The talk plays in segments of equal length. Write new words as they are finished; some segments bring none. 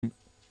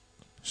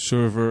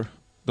server.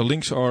 The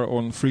links are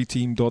on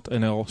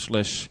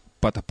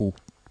freeteam.nl/patapoe.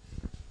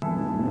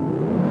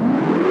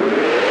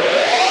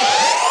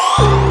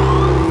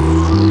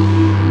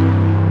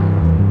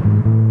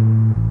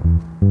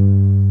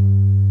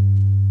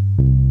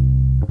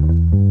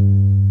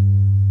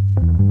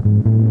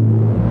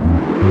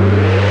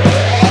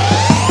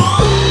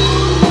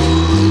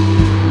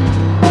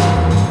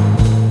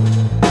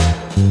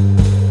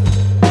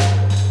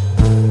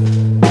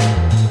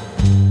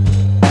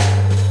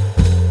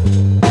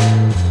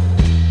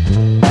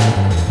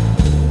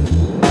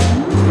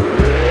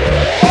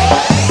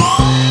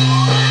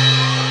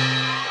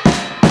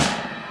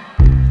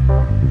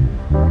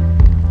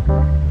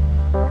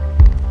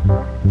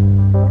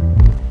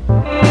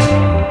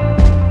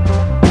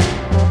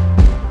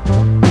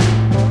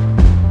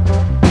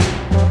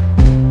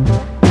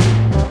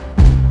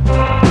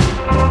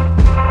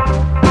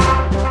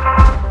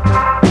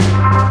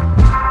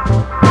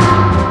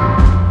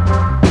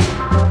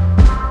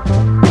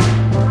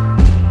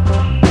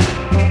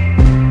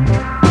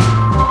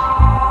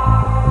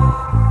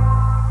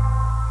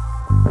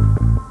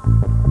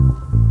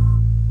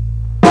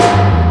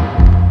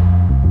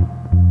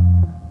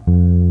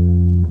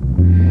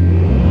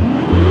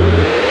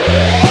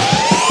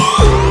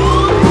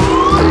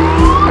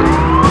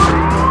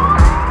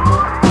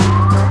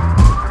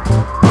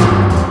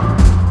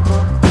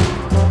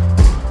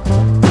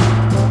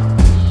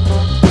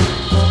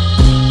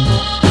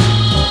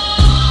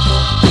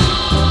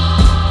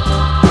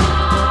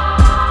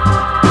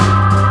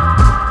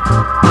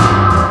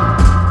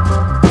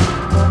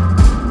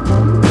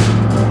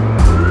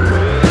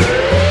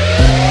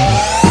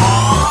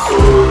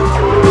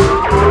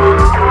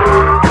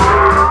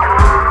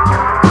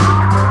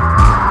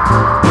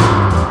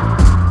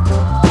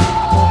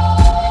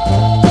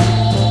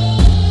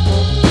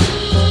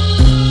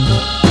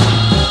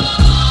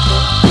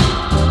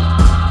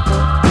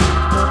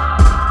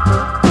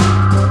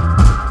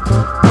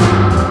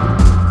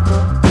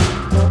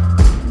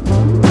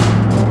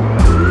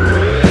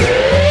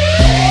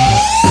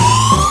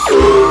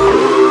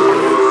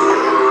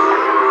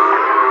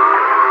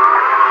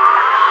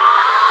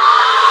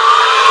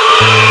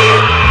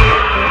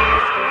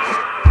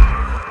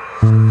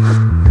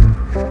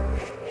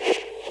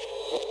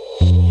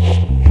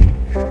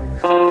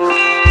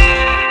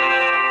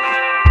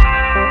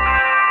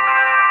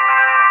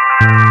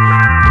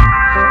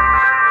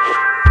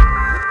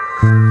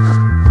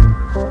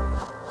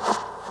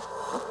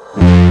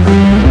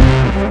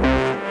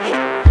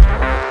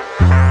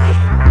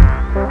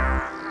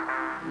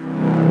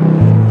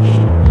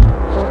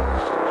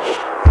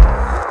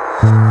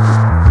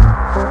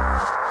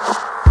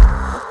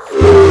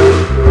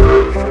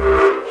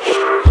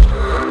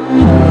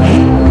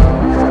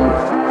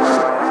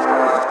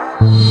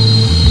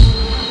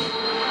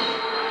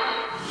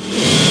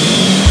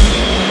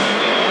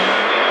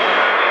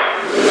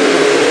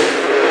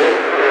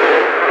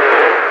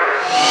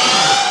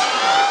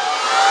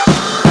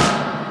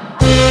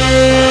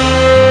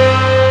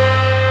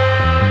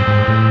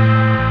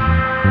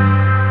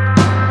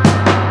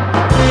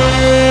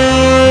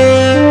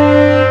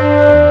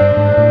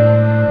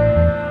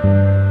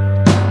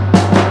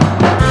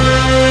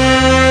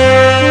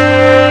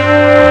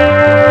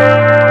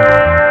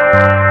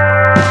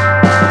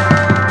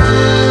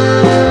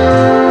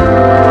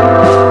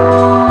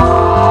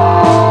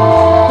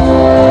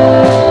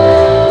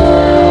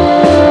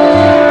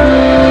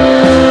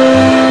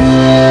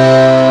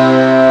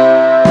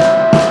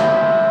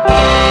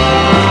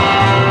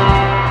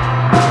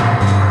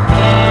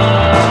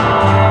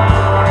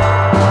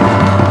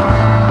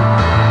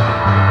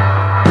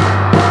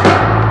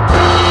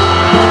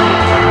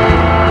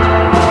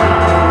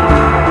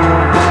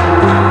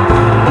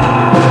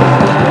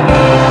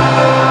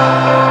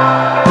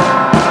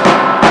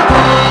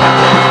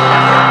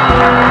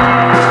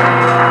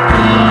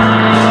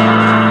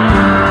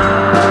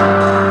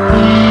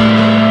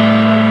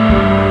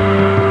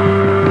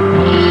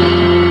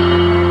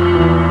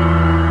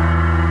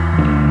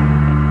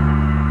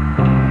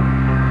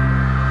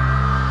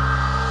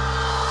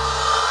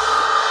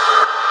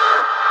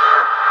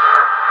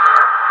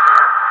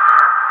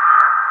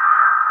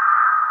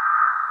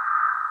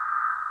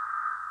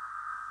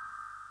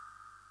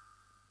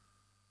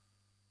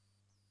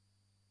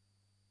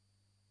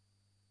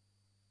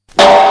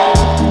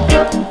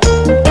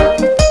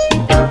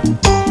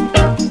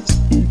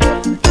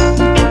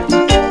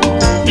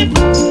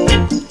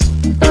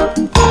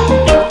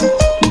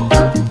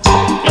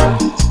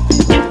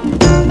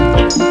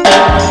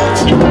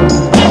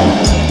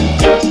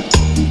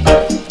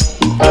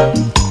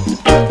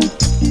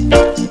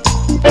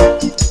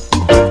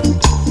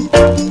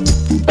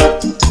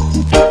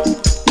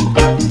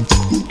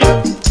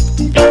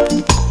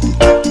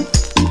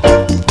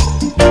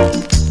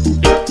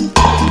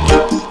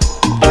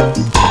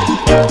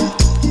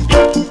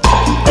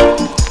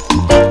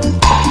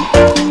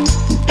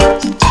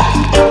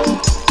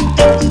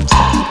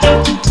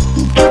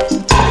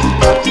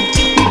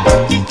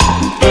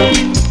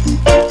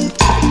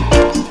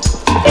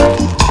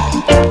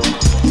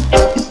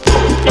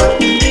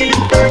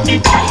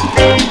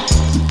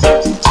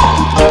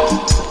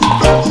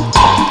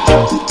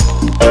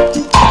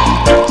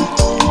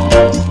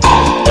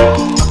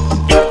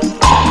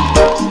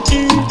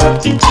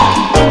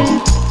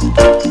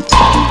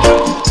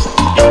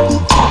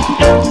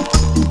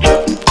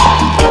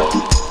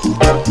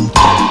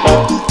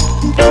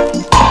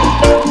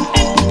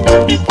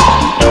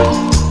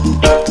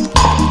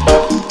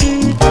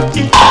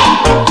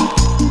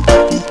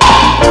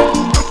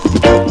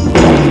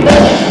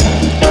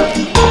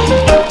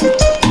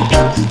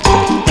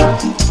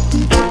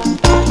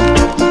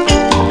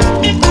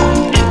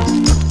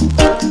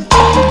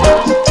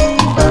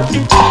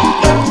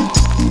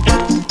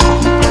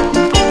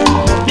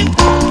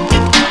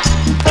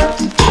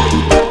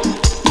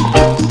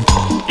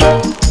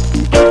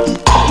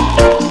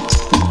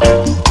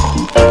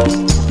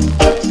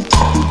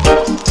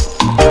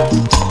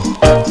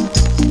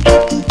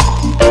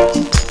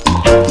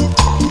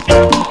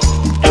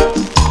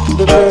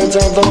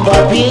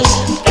 puppies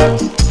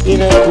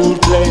in a cool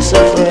place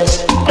of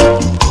rest.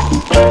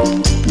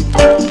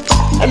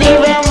 And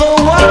even the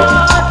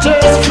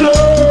waters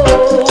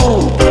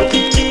flow,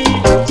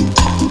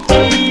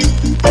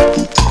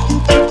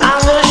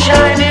 and the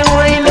shining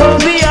rainbow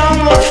beyond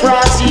the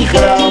frosty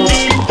clouds,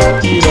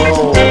 you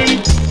know.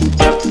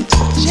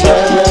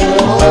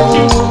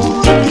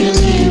 Cello can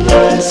give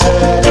us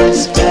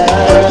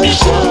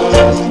satisfaction.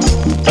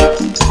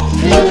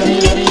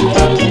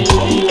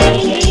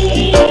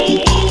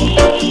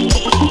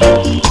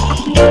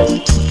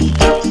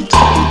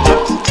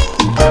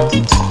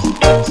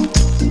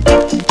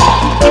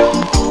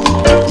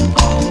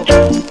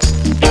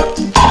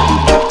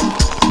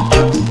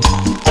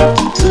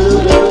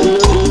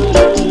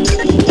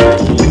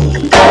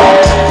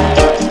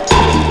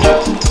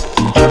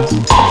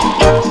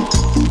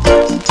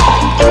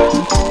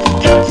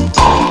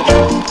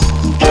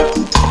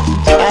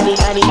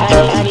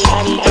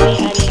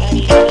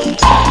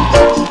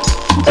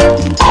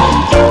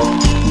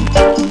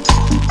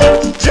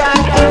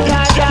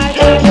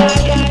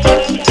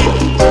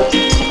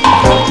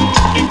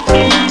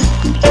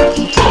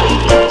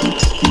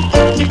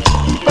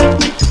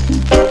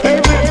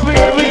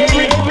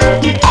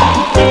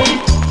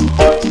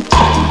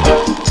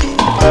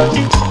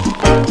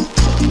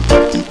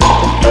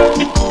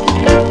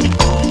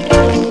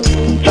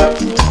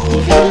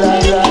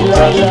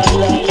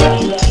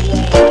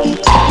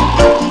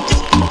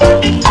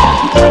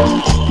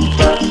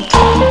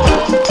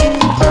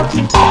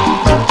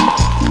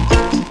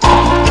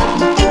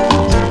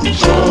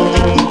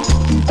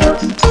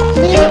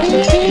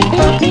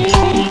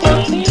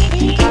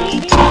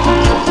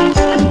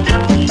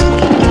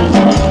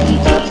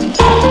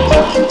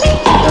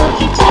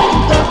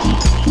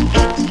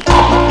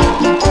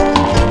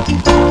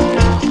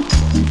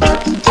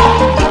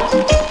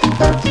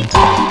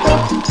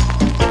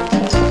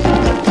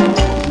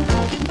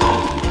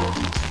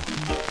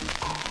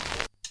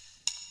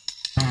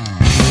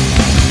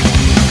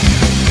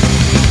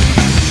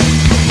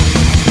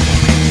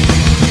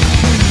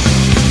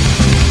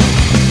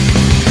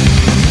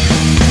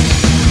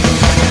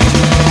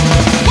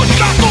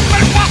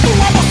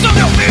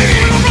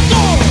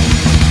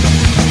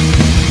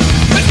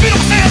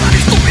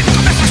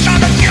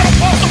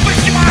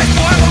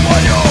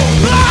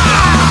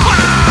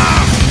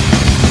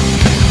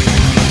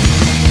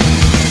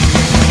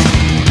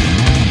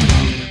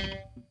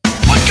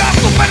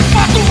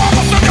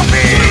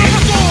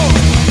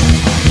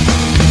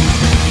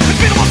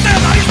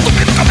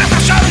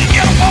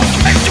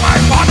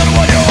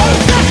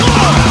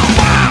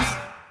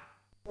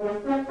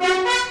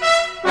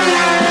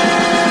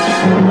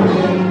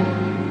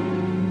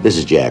 This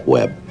is Jack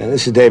Webb. And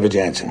this is David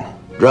Jansen.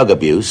 Drug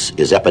abuse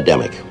is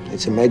epidemic.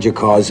 It's a major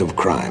cause of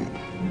crime.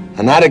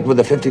 An addict with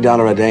a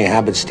 $50 a day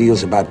habit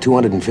steals about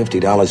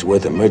 $250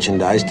 worth of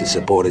merchandise to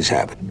support his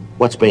habit.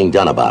 What's being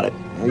done about it?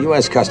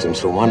 U.S. Customs,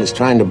 for one, is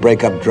trying to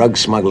break up drug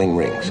smuggling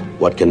rings.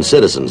 What can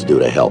citizens do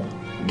to help?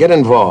 Get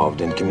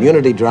involved in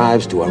community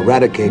drives to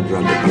eradicate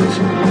drug abuse.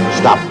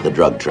 Stop the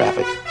drug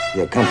traffic.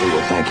 Your country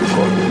will thank you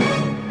for it.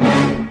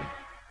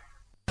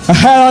 A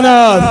hell on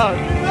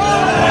earth!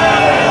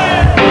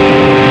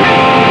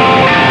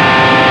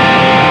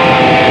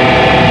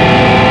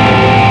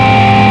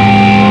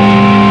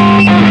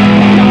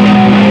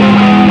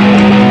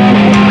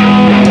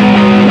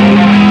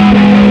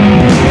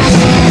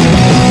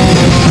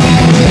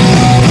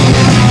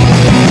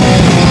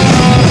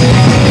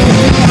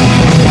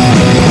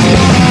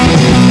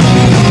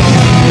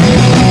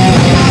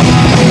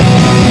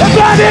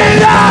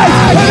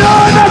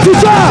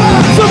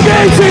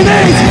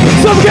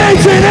 Some gay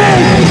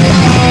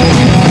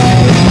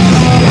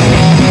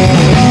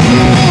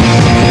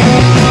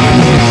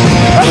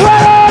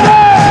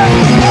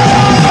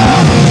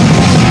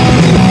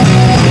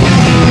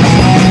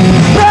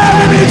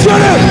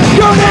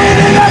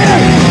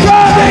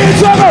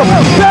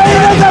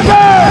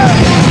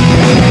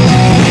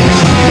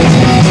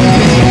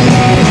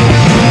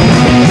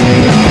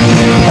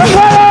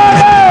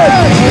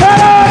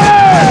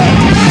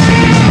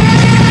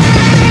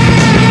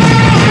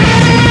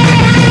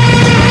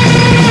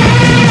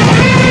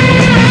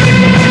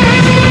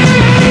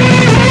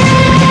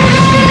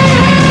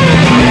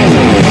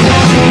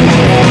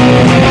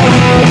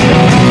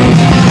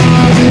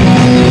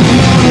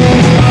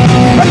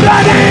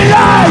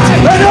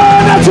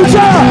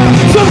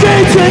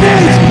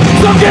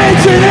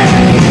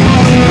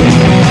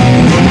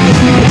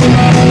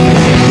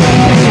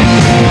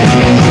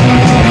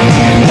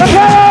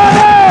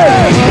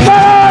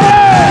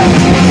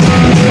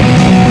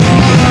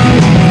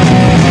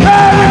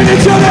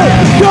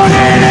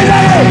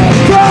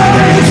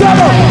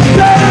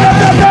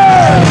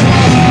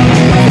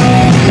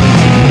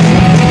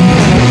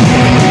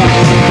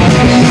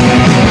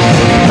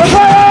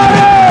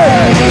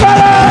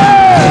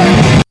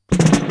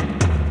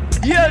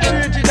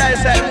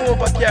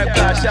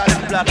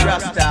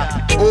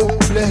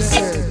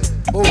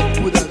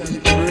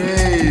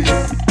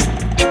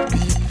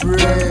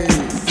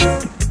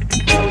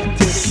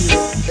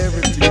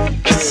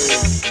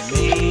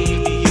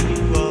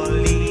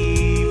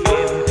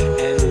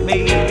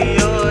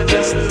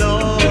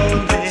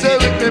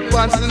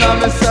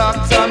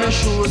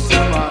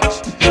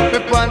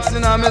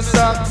my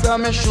socks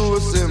and my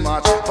shoes to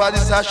match. For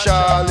this a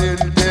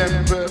Charlene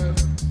Temple.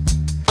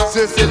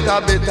 So set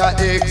a better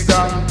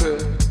example.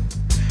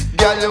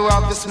 Girl, you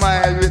have to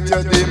smile with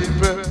your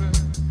dimple.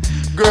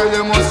 Girl,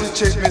 you must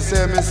check me,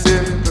 say me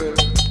simple.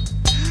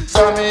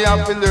 So me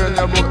have to learn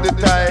about the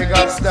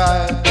tiger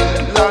style.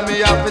 Lord, me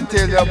have to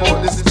tell you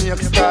about the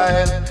snake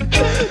style.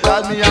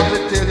 Lord, me have to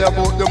tell you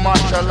about the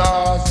martial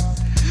arts.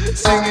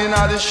 Singing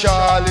at the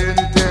Charlene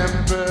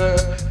Temple.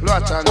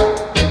 Watch out now.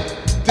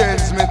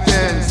 Tense me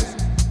tense.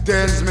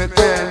 Tense me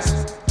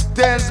tense.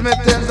 Tense me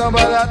tense.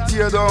 Nobody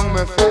tear down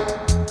my feet.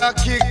 I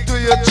kick to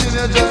your chin,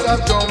 you just a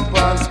jump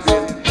and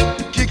spin.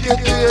 Kick it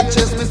to your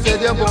chest, me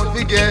said you won't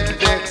forget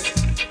vexed.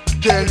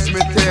 Tense me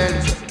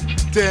tense.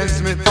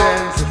 Tense me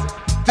tense.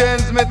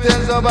 Tense me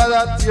tense.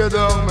 Nobody tear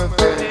down my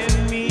feet.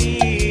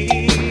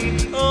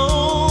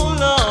 Oh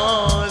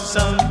Lord,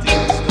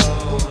 something's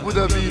gone.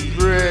 Buddha be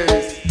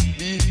praised,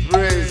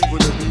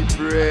 Buddha be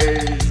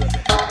praised.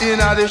 In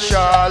the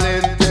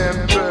Charlene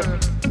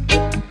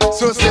Temple,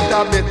 so set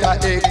a better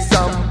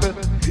example.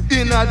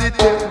 In the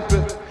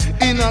temple,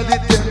 in the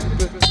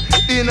temple,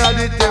 in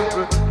the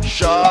temple,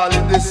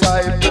 Charlene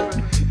disciple.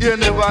 You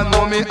never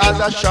know me as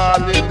a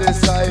Charlene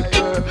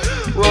disciple.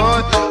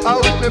 What? I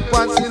with me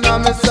pants in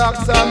and me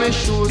socks and me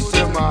shoes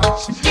to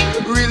match.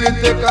 Really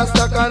take a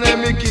stock and then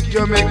me kick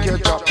you, make you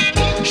drop.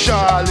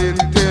 Charlene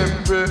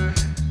Temple.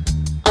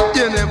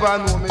 You never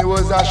know me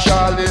was a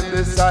Charlene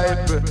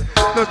disciple.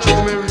 Not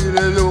true me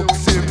really look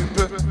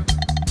simple.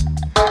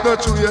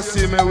 Not true you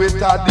see me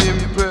with a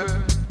dimple.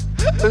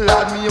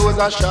 Lord, me was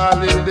a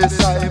Charlene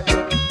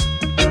disciple.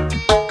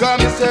 Come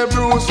me say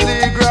Bruce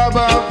Lee grab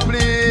and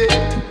flee.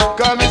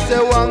 Come me say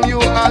Wang you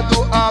had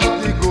to have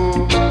to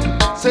go.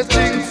 Say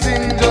ching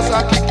sing just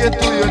a kick it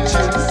to your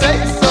chin. Say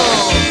so.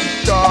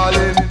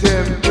 Charlene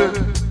Temple.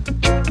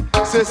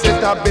 Say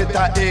set a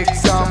better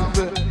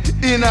example.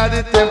 In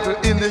the temple,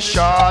 in the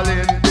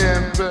Charlene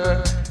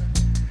Temple.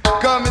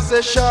 Come and say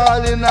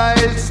Charlene, I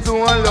still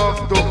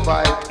love to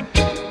fight.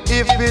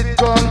 If it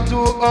come to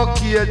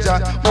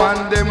occasion,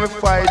 man them we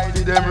fight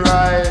for them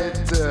right.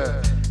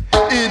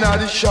 In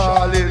the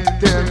Charlene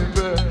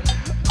Temple.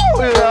 Oh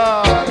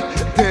Lord,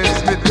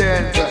 tense me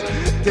tense,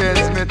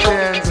 tense me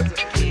tense,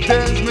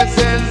 tense me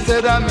tense, say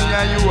that me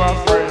and you are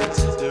friends.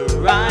 The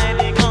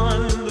writing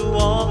on the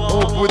wall.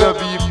 Oh, Buddha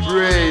be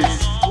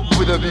praised,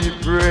 Buddha be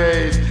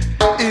praised.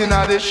 In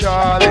the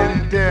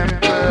Charlene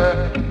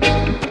Temple.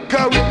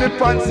 Cause with me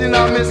pants in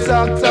and me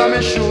socks and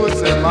me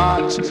shoes they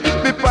match.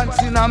 Me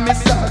pants in and me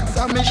socks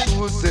and me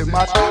shoes they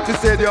match. Me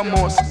say you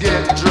must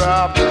get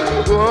dropped.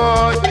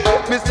 Oh,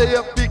 me say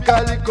you pick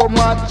a little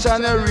match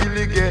and you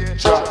really get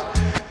dropped.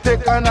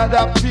 Take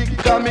another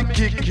pick and me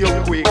kick you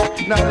quick.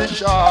 Now the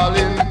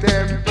Charlene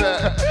Temple.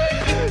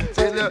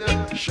 Tell you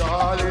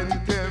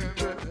Charlene Temple.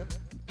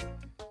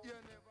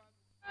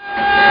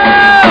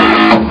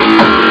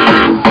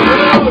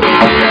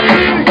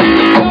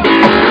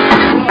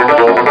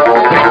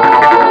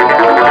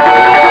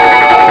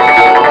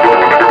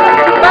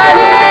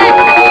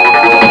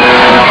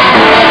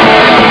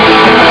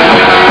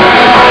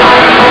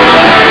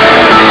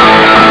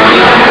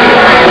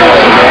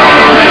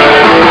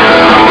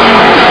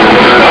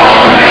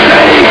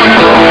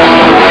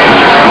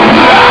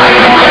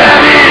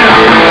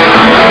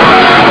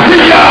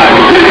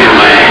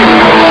 Yeah.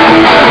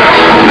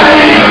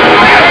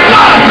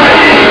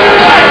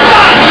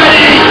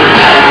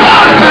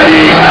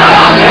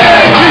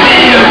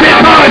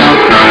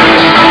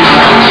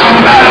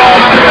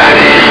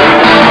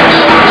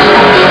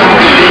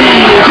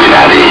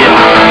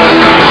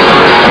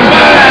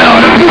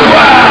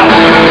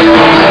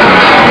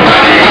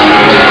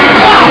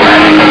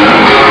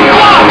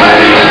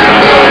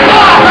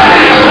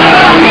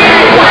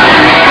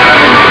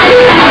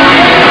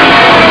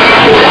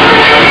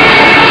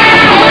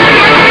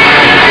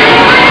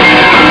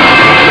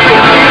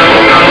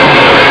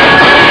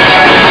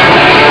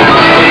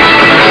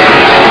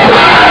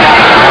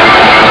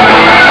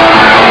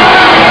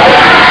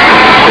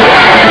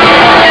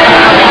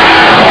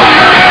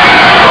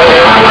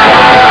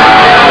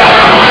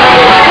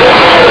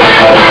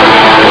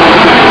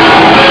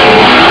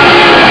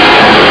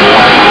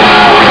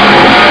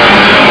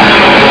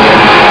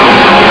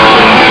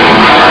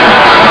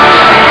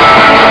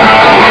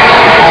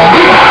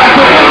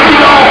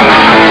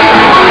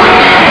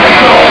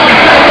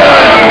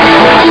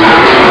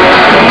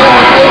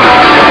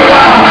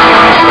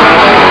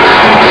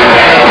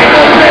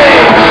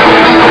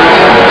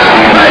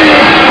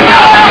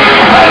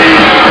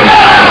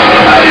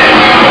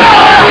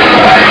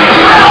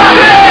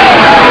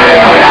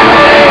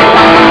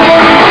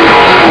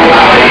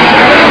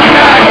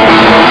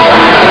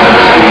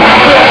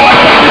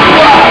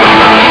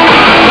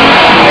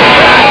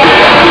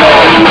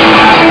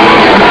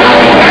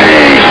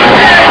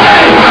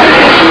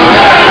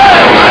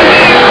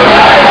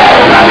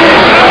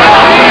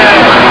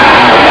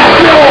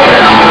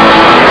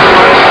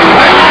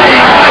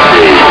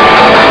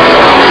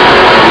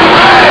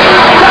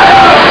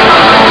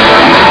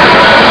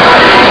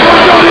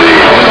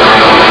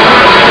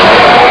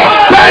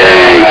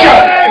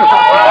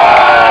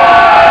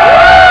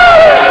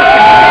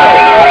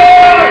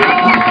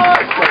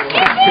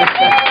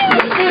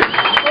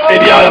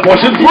 la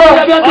prochaine fois.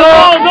 À bientôt.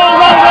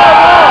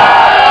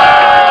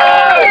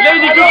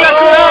 Lady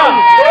Coca-Cola.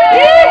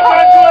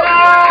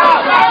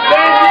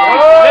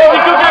 Lady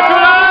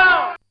Coca-Cola.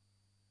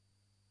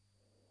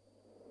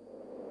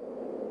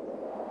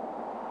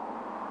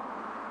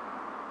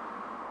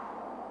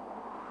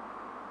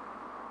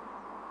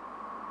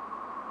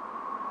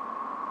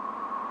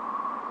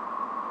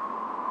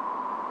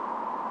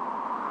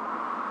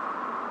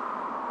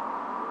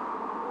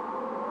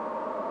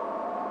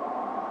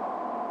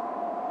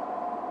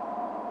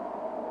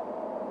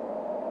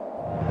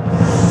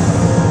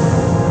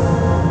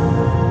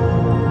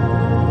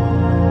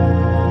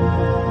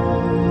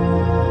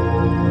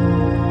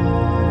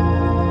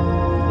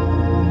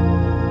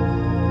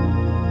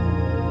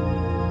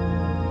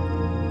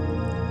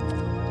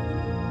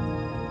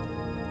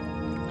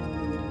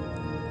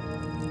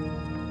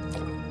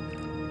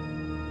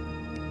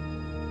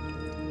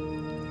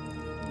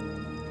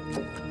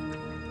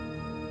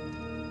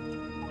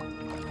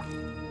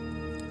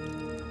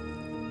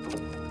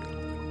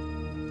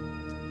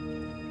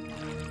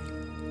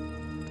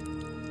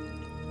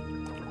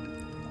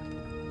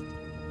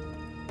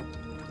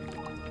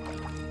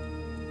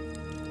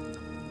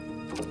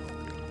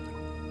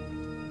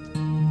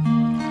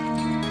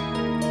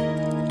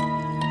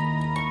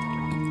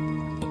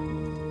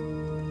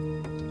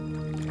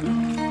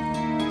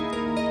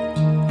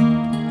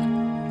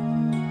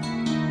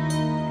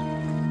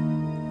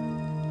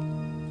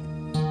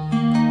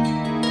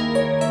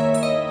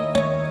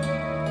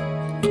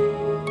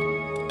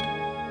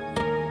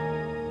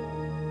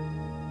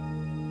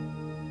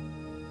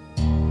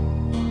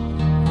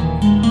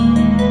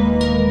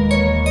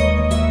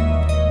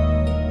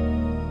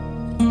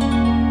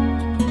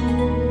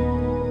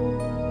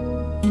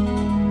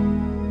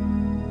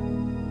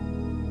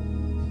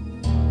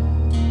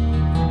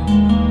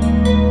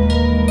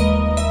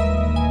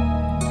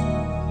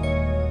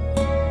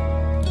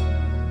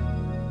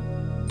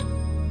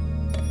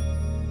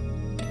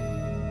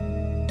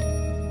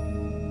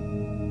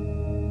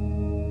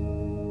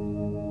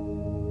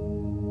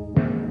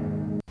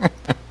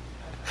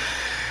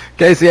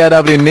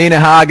 KCRW, Nina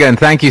Hagen,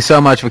 thank you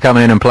so much for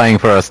coming in and playing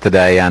for us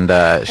today and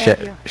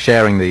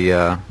sharing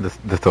the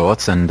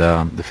thoughts and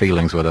the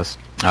feelings with us.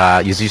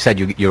 As you said,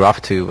 you're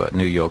off to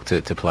New York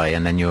to play,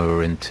 and then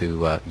you're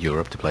into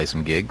Europe to play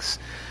some gigs.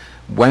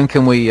 When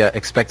can we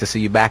expect to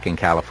see you back in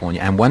California,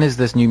 and when is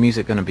this new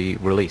music going to be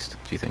released,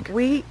 do you think?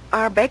 We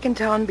are back in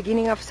town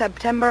beginning of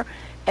September,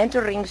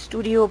 entering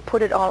studio,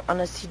 put it all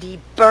on a CD,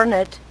 burn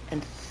it,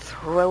 and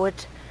throw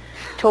it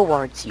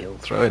towards you.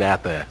 Throw it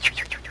out there.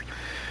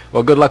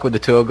 Well, good luck with the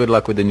tour, good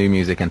luck with the new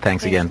music, and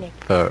thanks again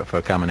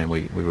for coming in.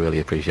 We really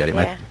appreciate it.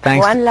 Yeah.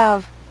 Thanks. One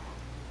love.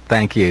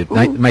 Thank you.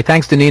 My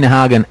thanks to Nina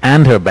Hagen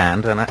and her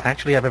band, and I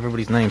actually have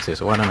everybody's names here,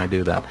 so why don't I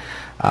do that?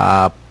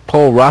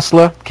 Paul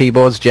Russler,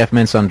 keyboards, Jeff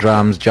Mintz on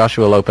drums,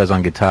 Joshua Lopez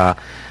on guitar,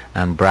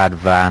 and Brad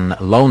Van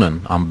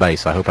Lonen on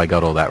bass. I hope I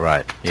got all that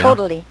right. Yeah?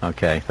 Totally.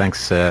 Okay,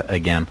 thanks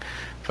again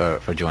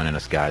for joining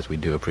us, guys. We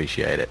do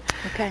appreciate it.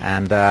 Okay.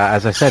 And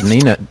as I said,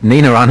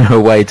 Nina on her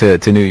way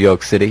to New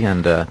York City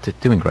and to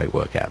doing great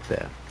work out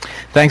there.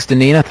 Thanks to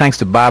Nina. Thanks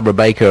to Barbara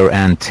Baker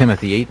and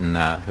Timothy Eaton,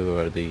 who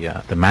are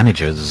the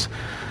managers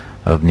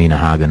of Nina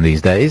Hagen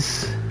these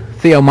days.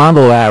 Theo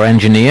Mondel, our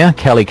engineer.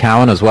 Kelly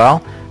Cowan as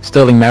well.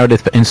 Sterling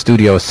Meredith for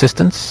in-studio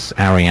assistance.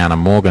 Ariana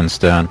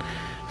Morgenstern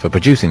for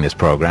producing this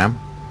program.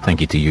 Thank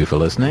you to you for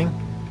listening.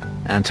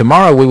 And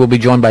tomorrow we will be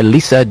joined by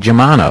Lisa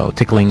Germano,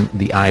 tickling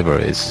the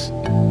ivories.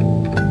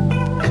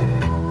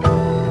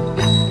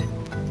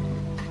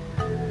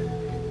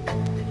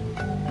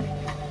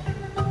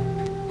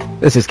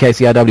 This is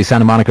KCRW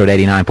Santa Monica at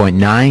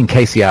 89.9,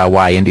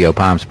 KCRY Indio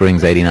Palm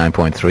Springs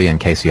 89.3, and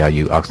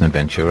KCRU Oxnard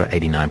Ventura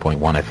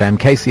 89.1 FM.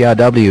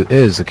 KCRW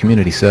is a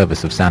community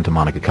service of Santa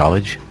Monica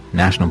College,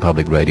 National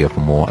Public Radio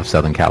for more of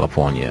Southern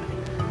California.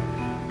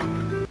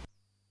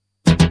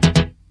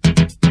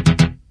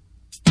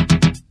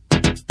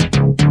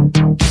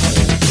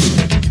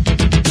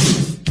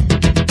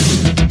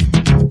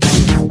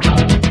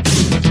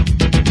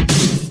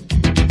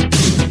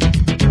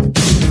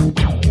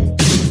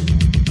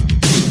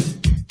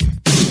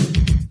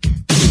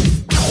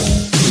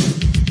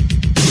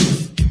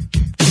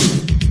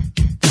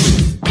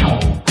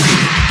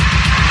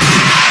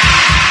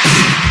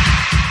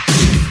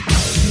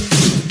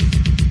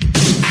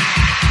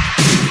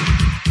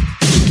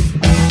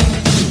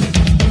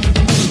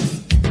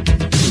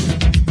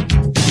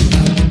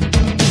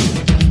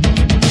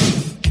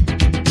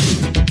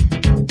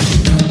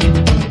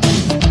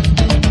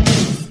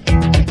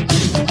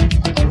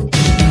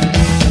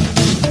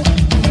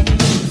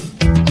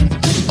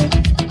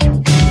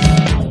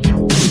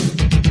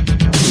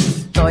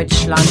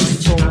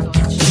 Deutschlandfunk.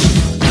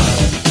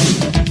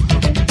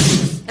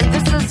 And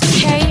this is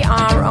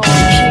KROQ,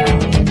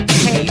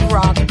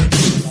 K-Rock,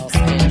 Los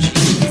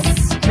Angeles.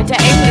 Mit der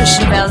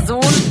englischen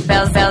Version.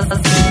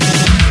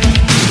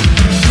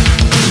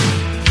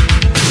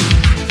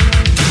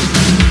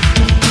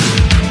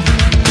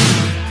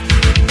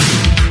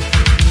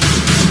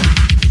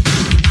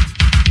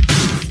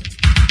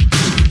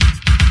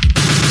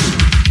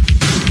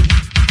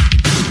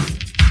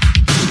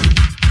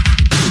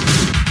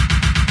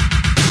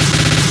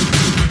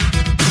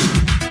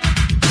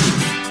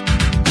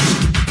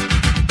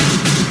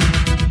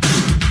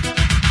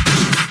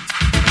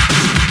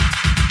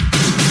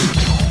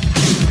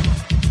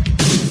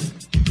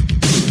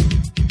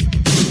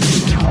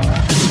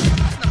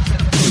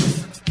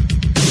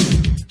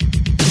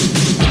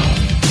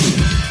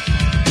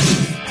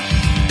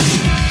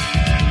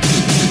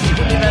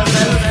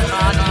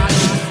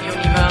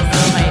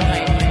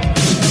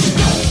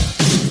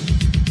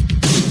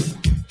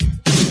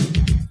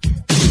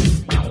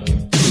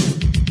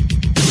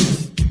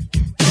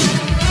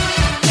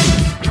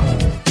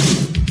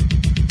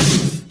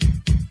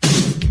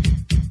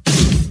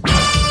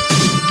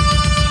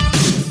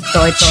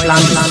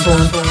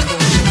 Deutschlandfunk.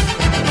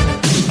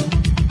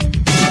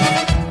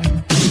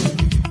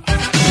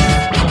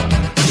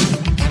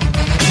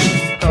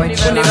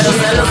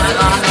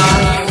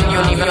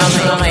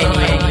 Universal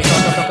Radio.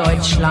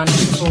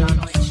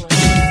 Deutschlandfunk.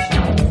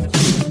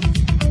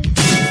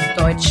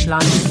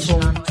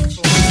 Deutschlandfunk.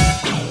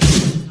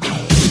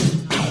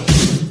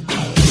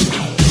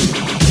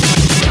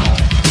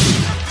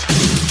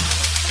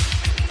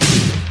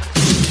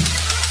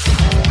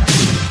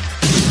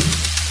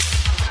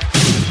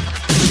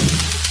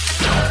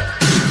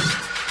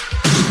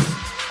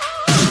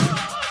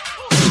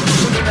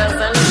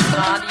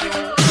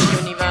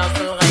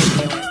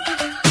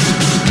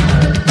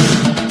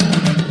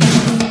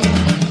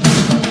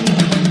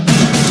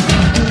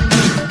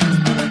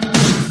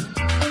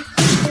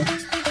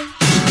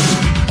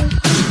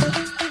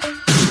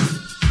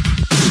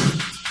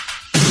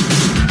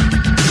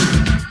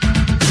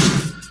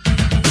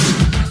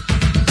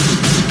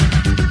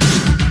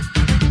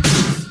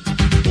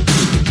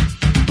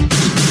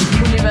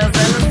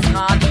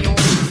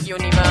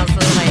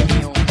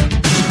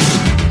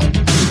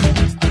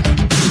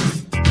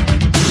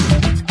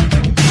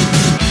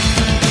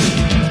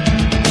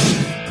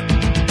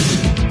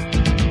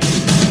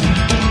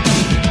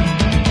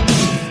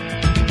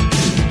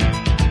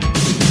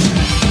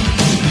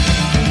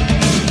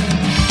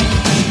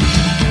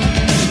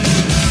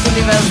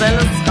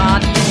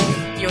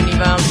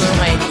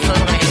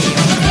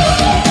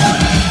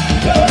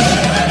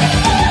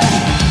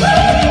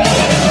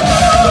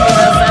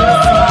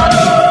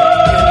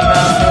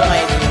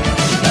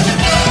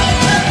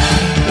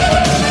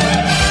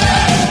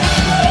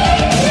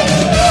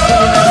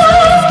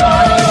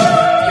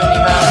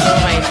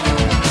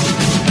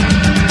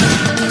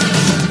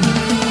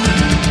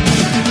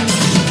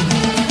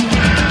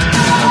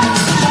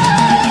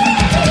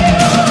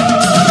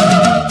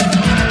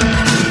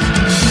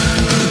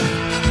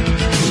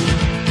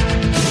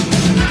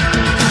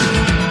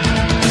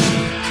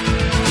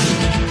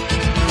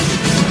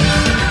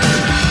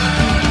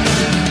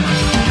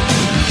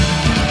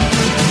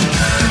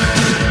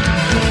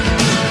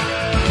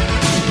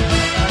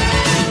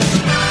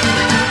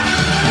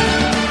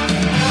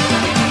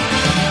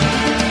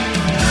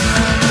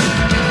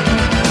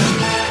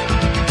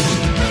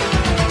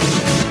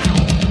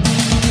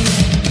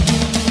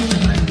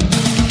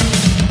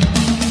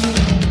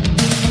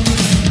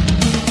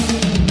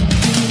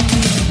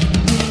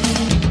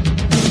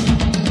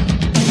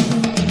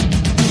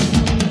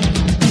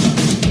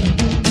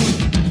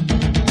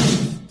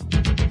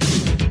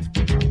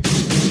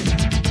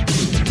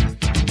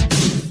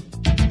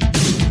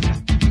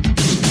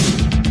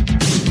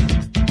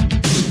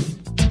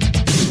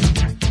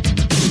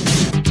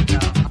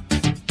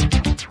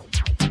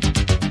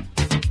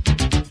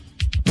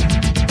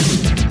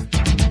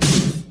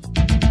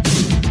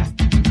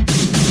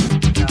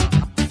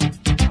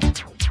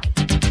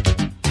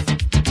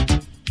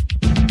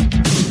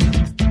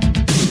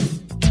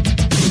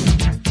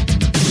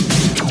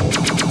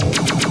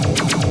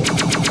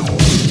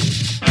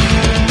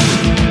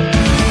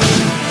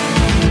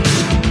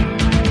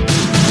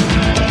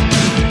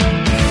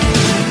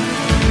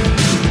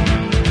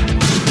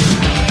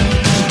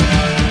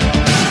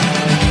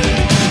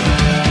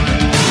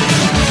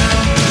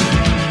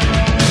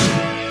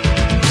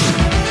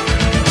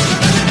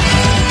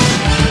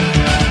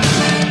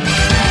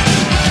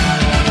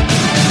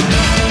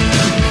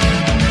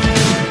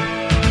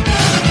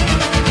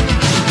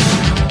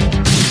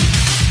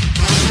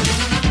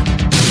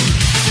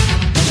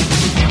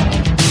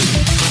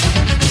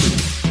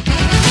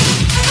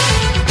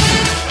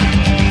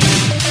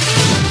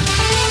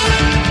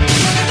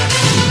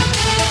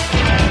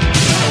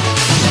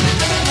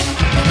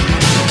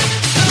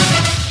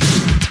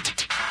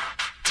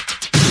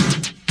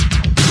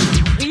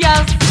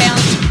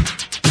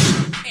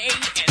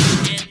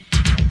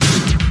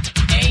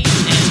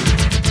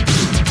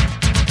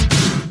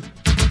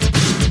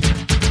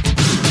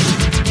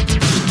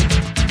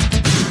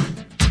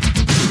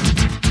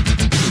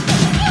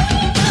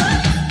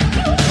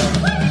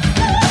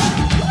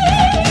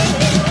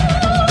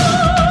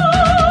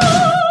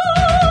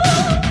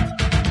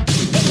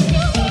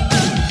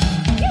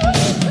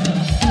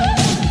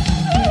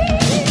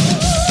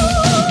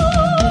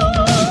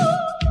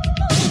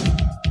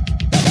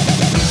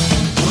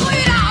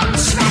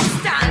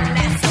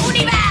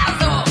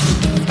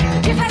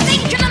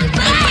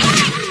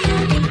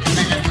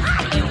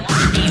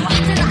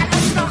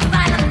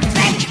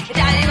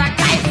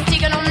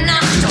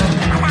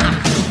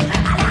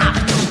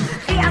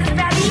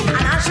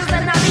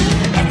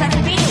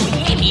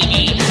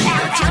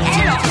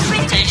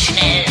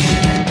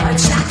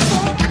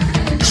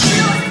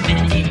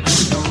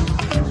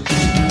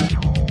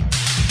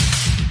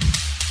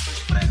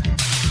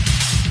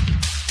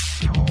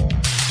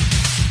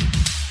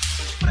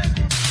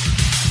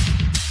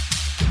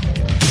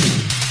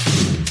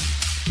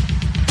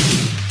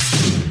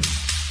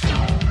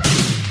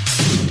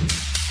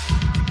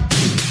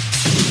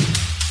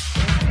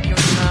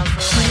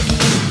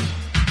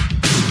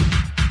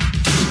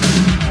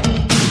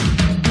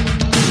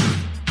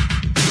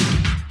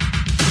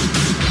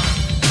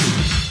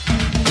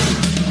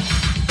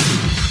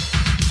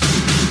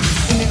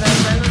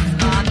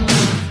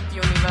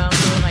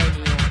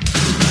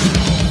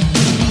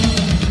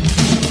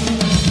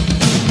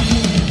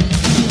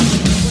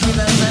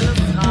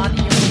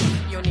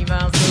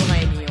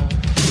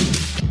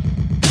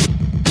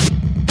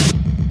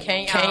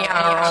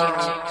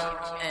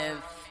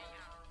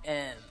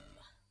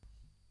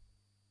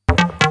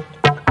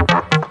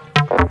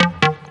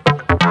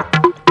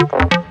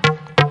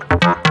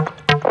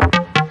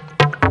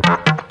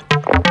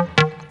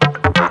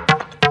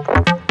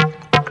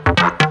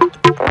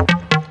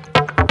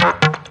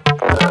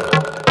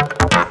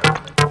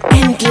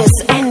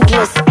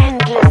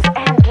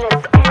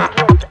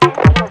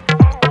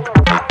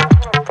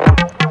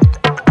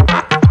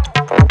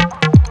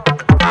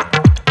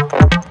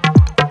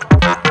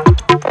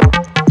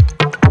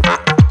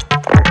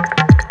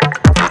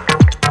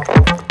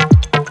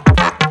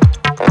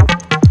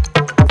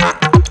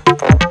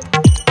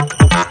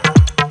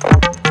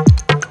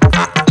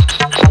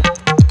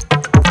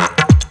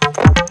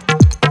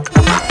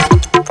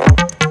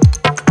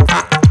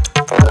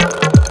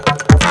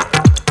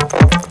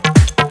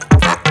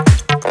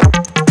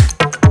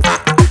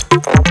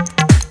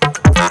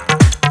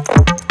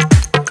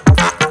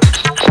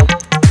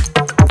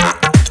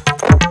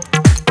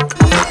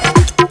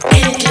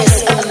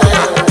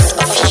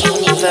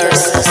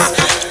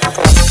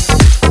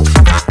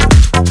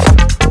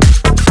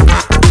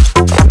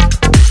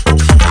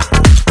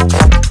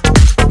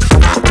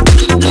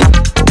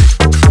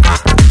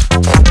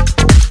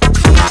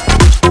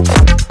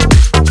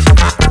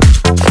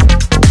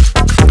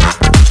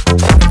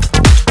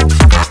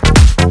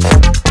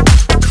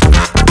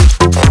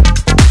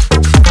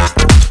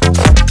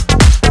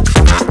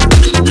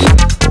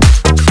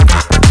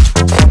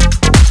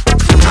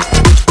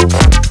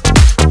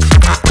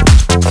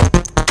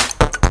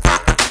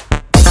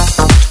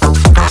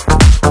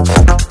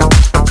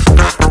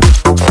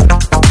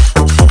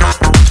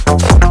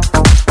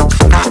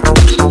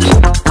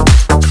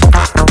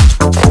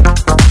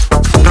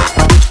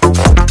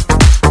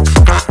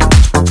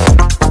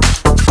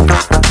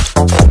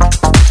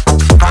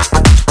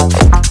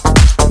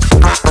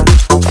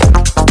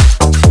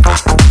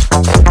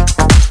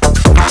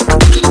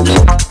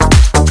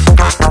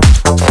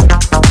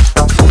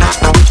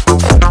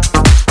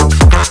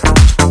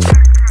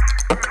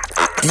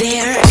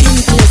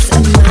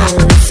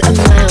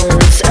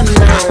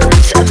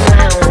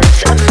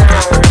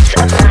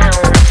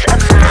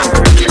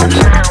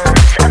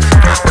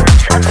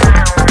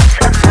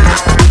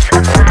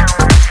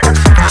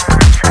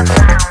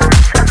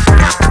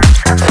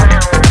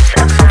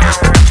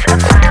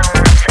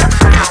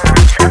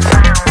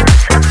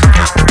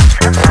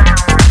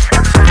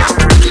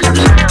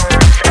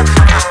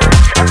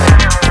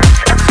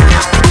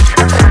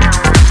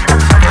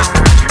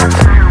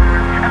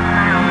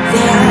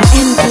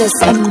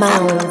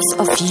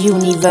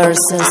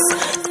 universes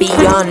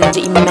beyond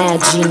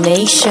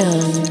imagination.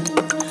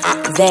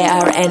 There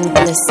are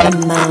endless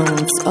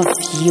amounts of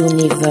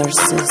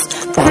universes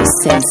by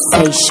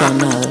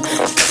sensational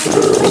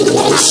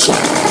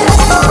creation.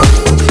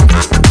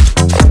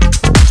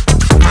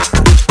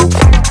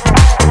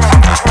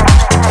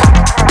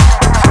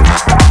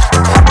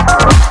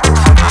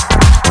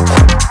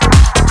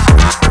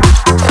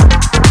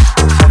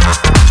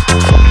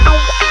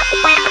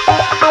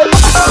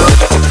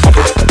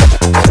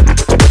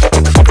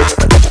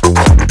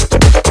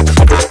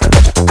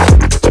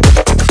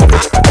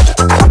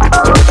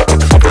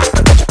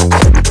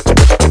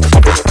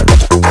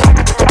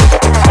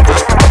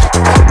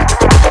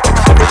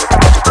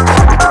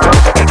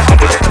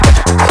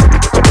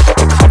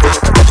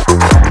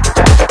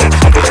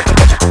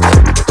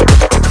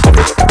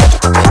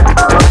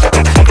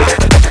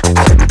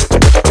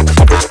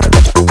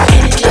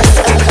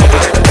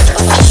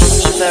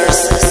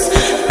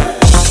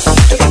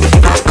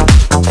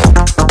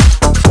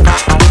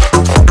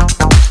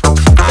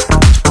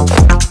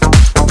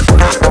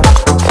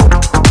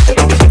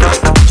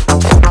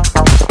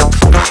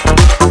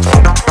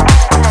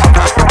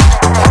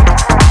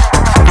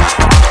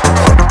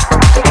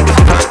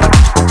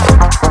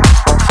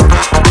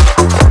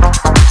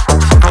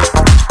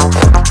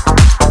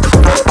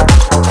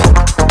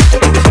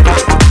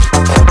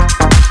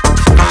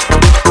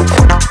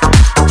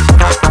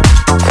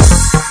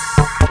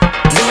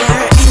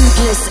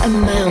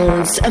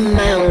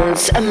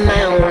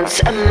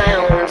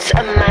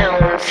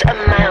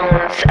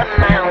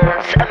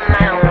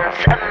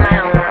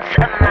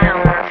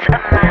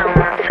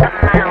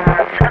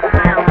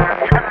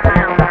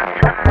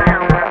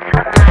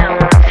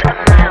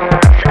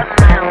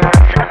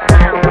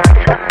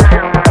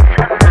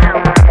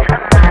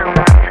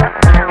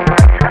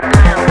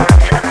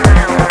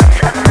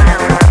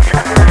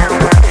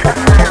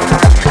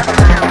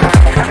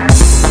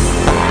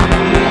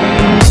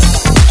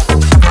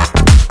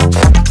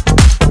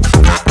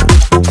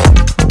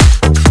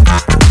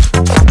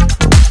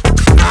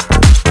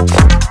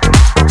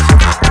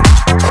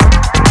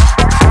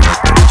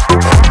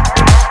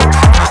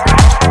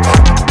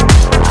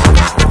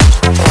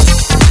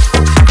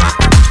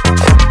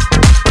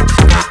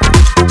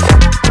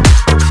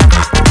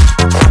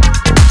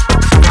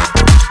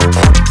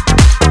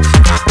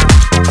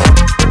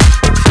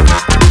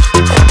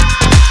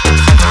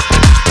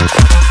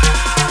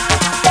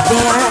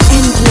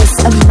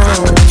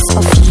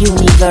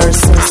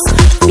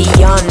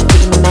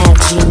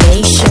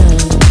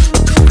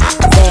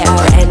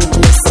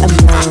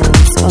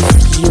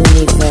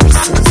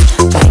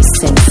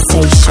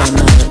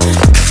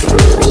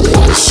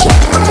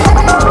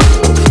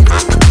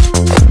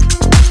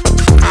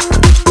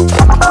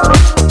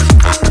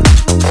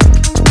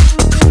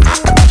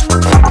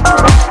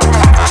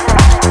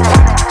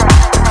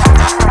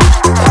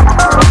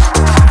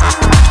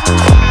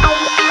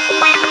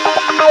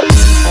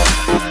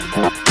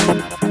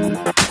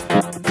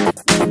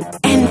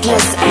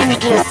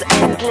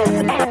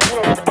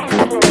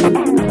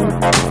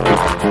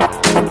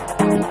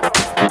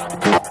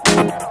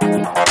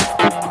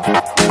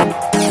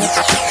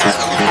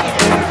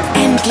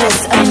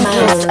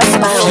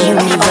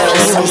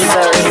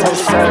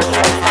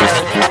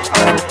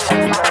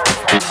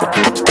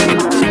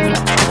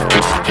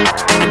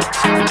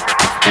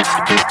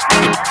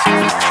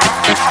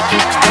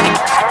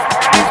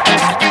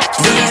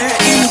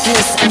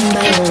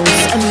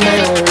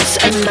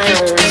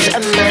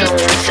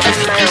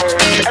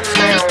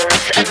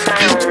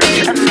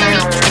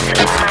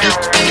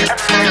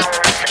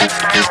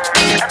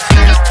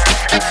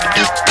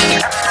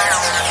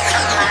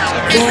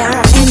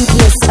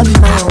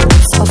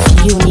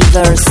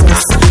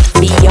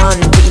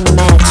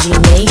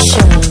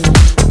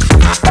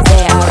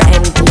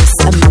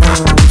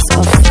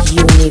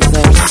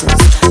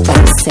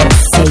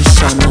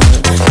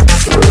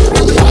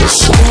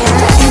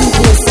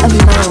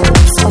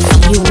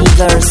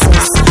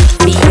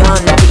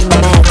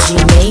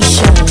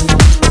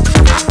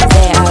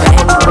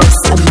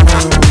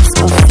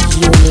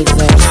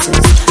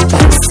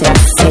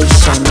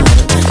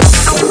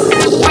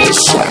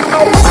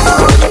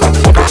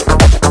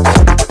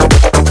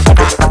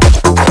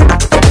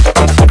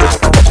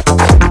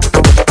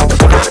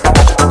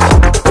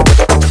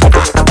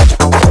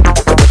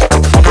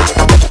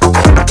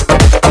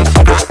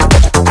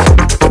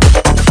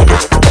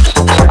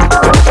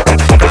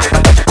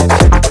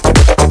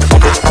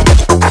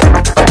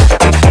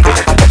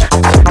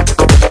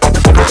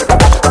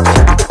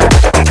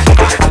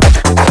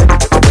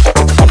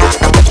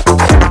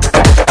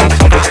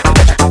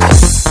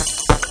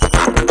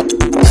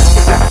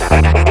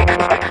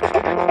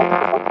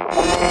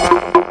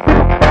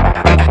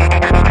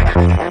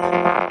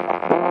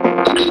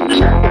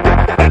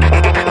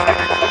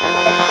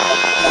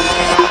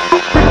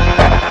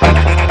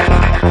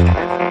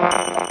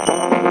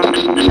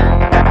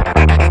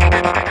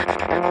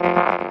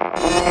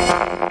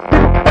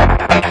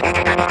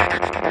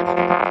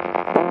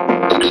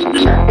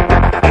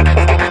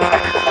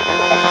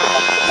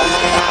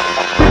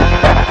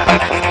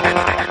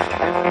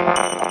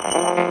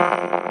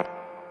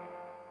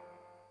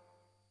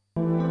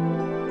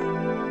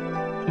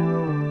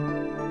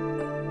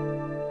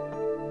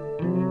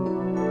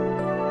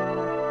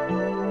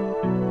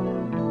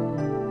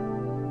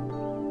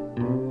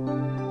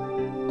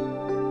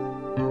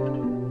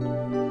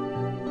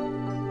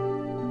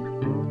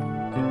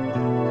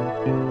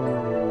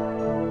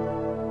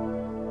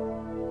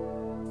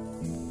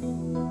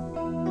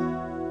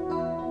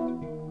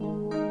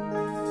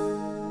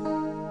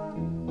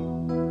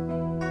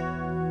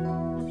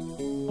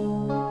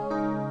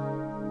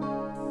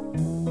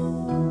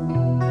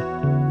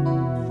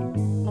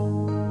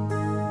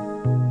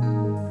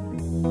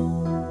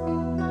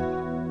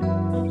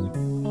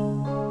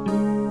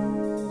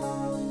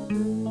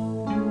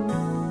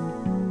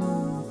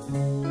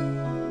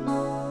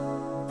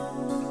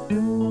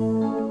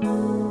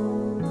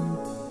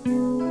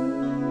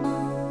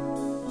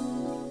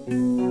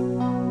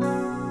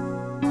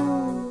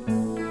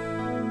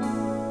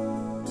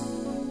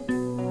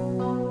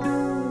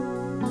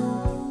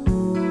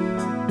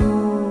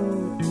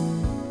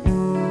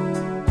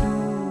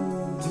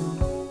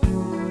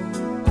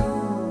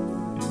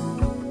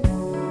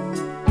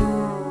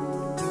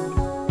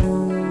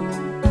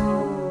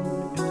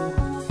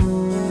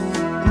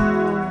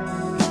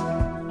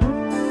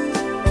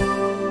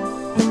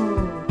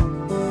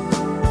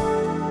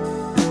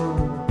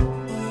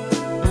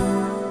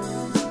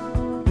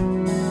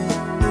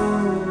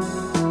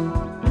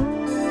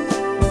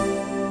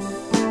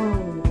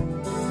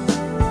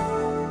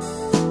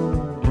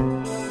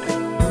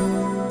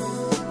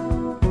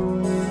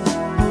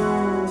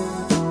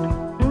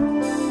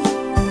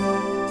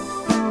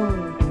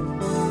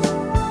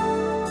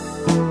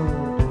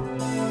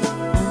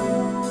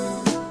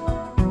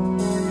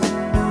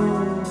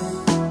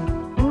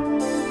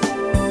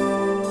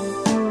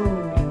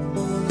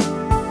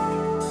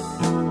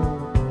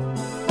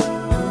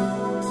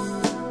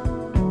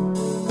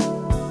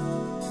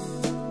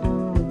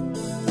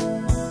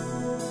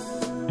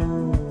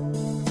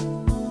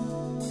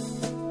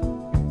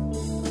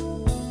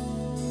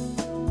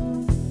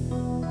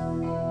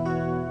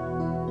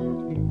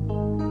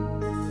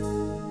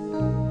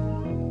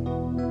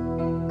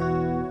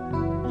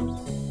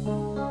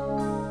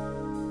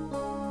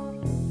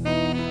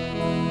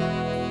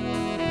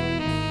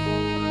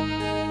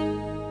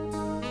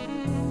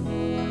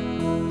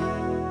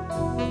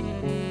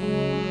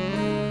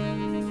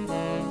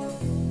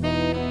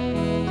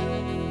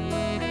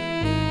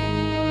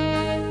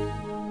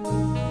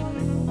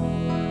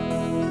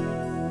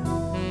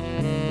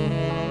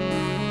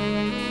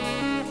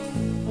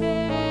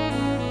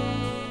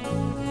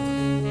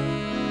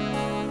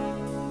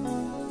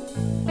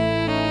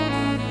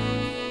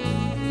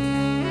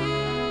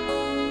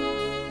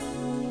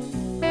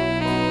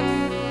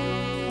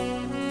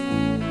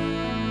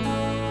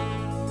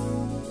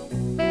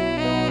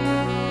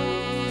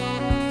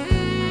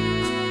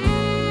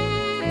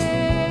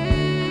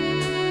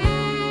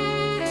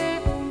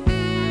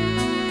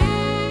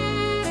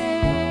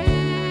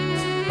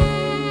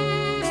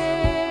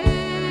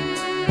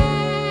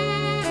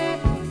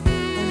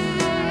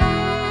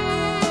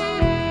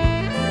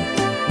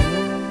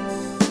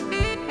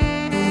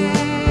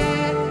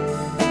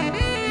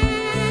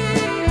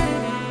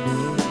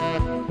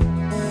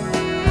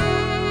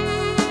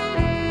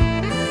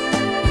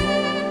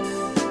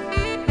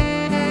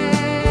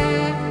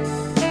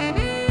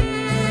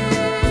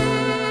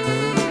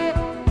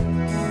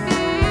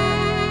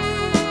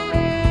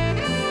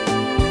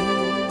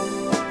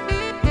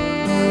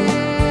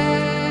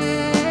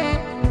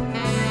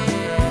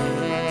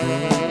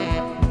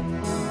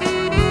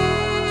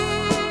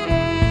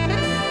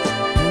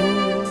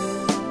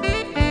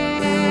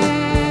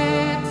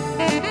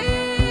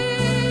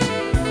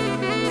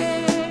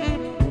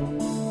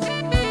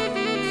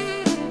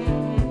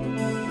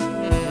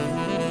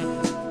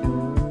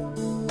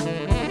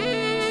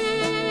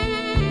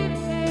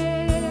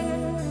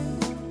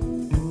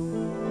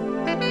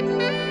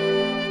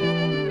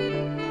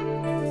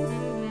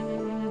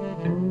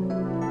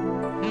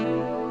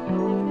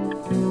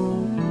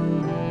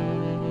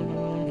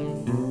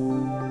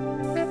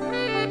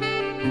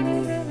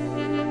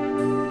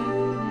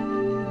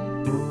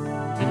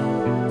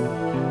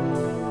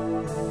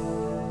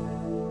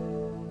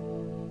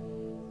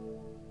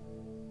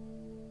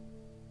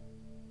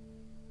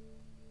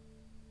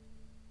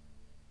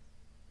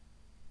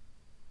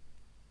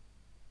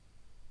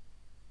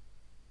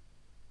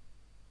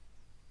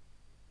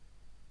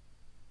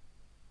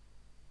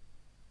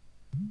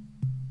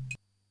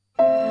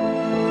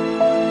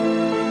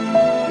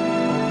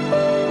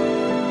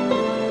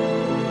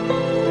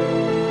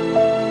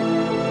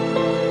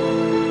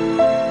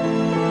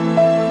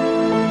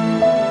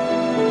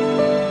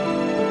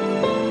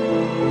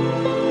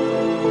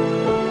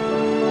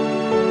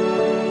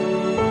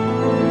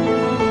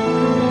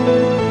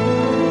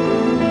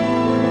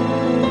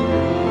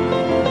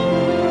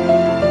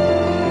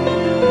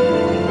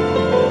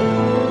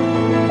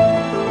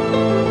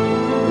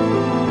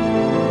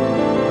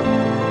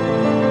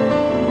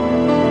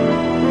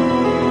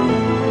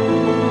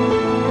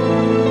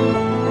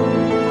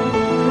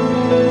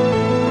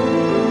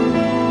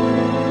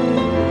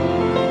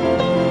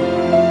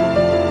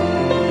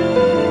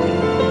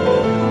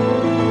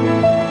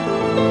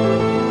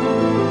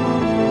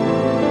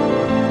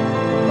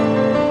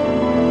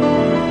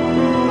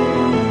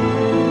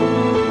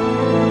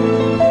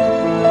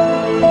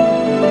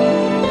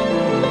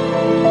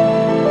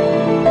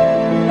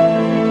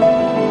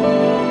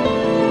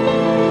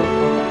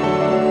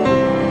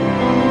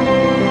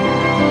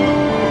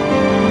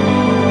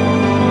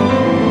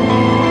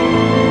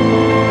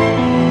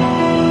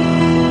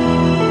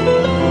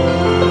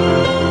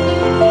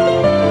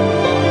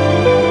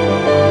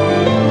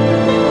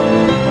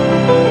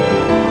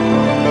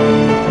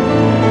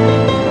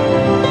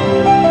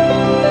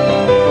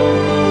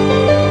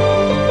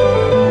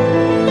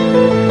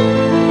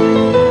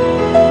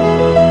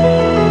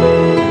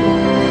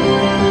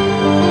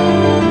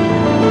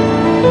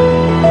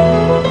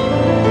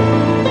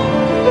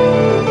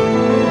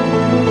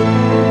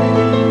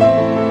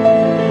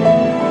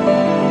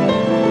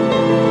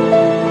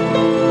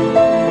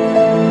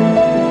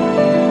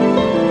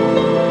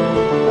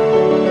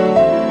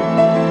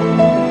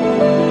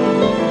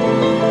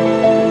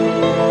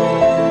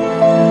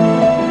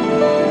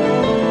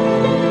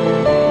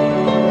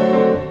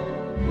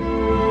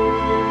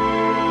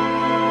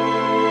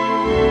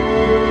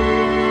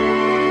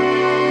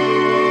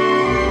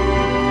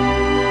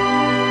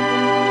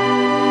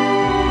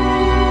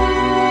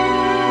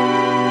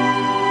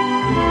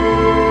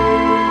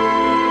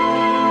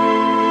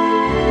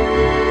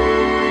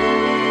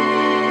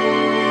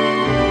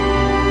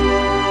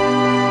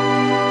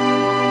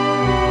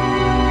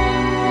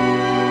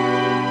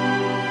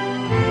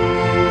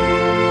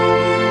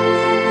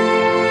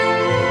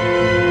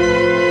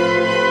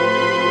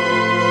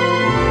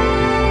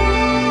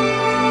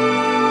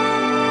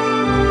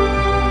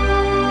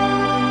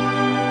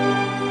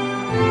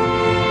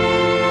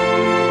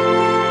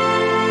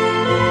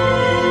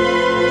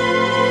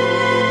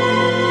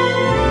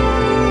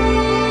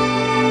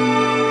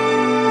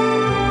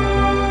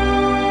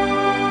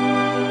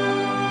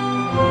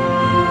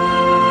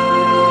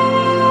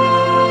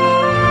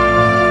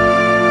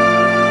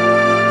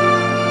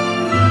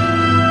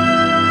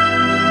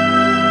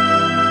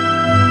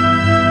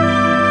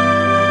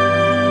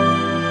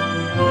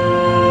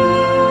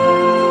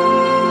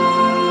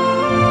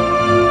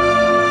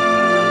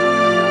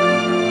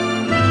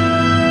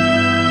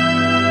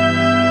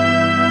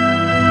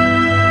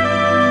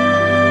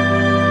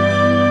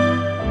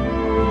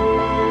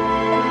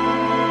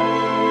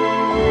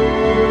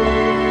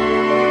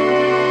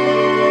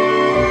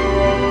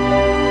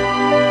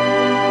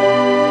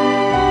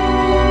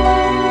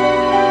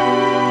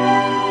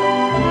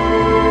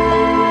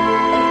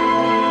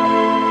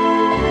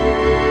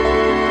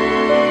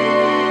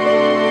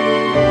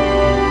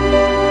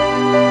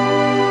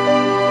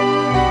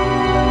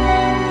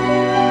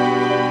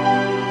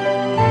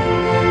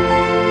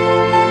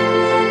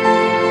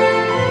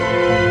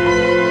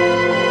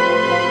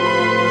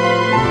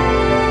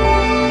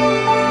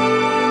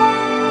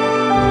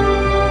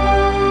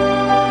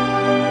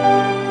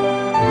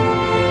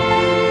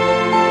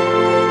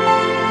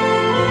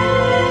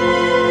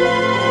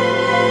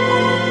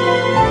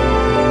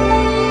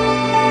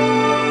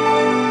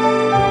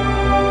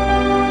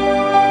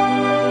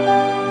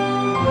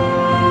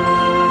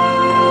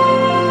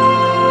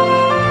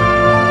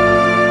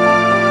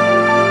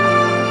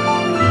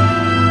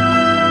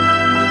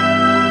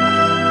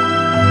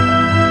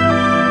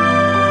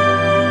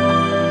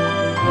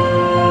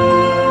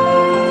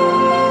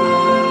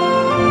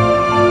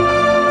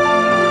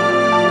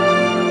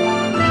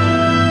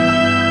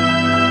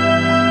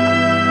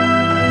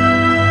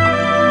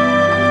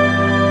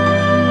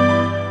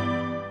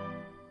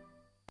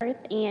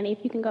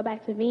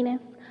 to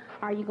Venus.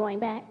 Are you going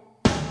back?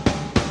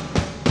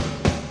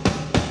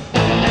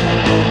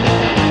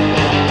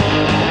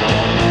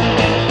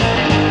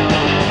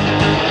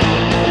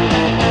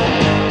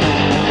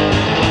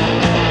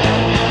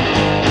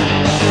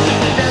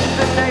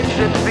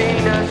 Destination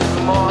Venus,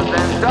 more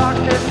than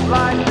darkness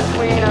lies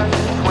between us.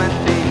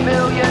 20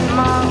 million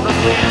miles of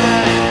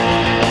weakness,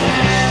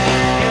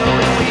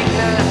 human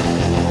weakness.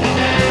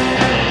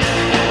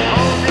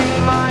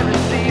 Holding my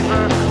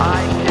receiver,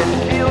 I can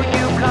feel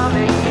you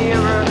coming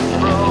nearer,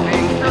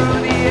 probing through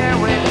the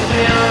airwaves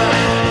clearer,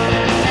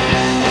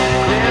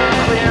 clearer,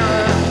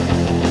 clearer.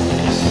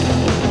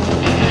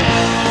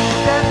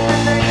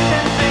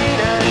 Destination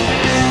Venus,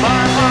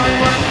 my heart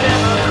was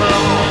never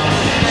cold.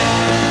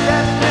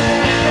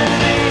 Destination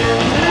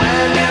Venus,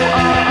 where you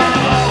are,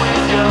 I'll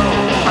always go.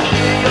 I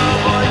hear your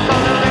voice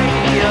on the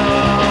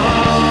radio.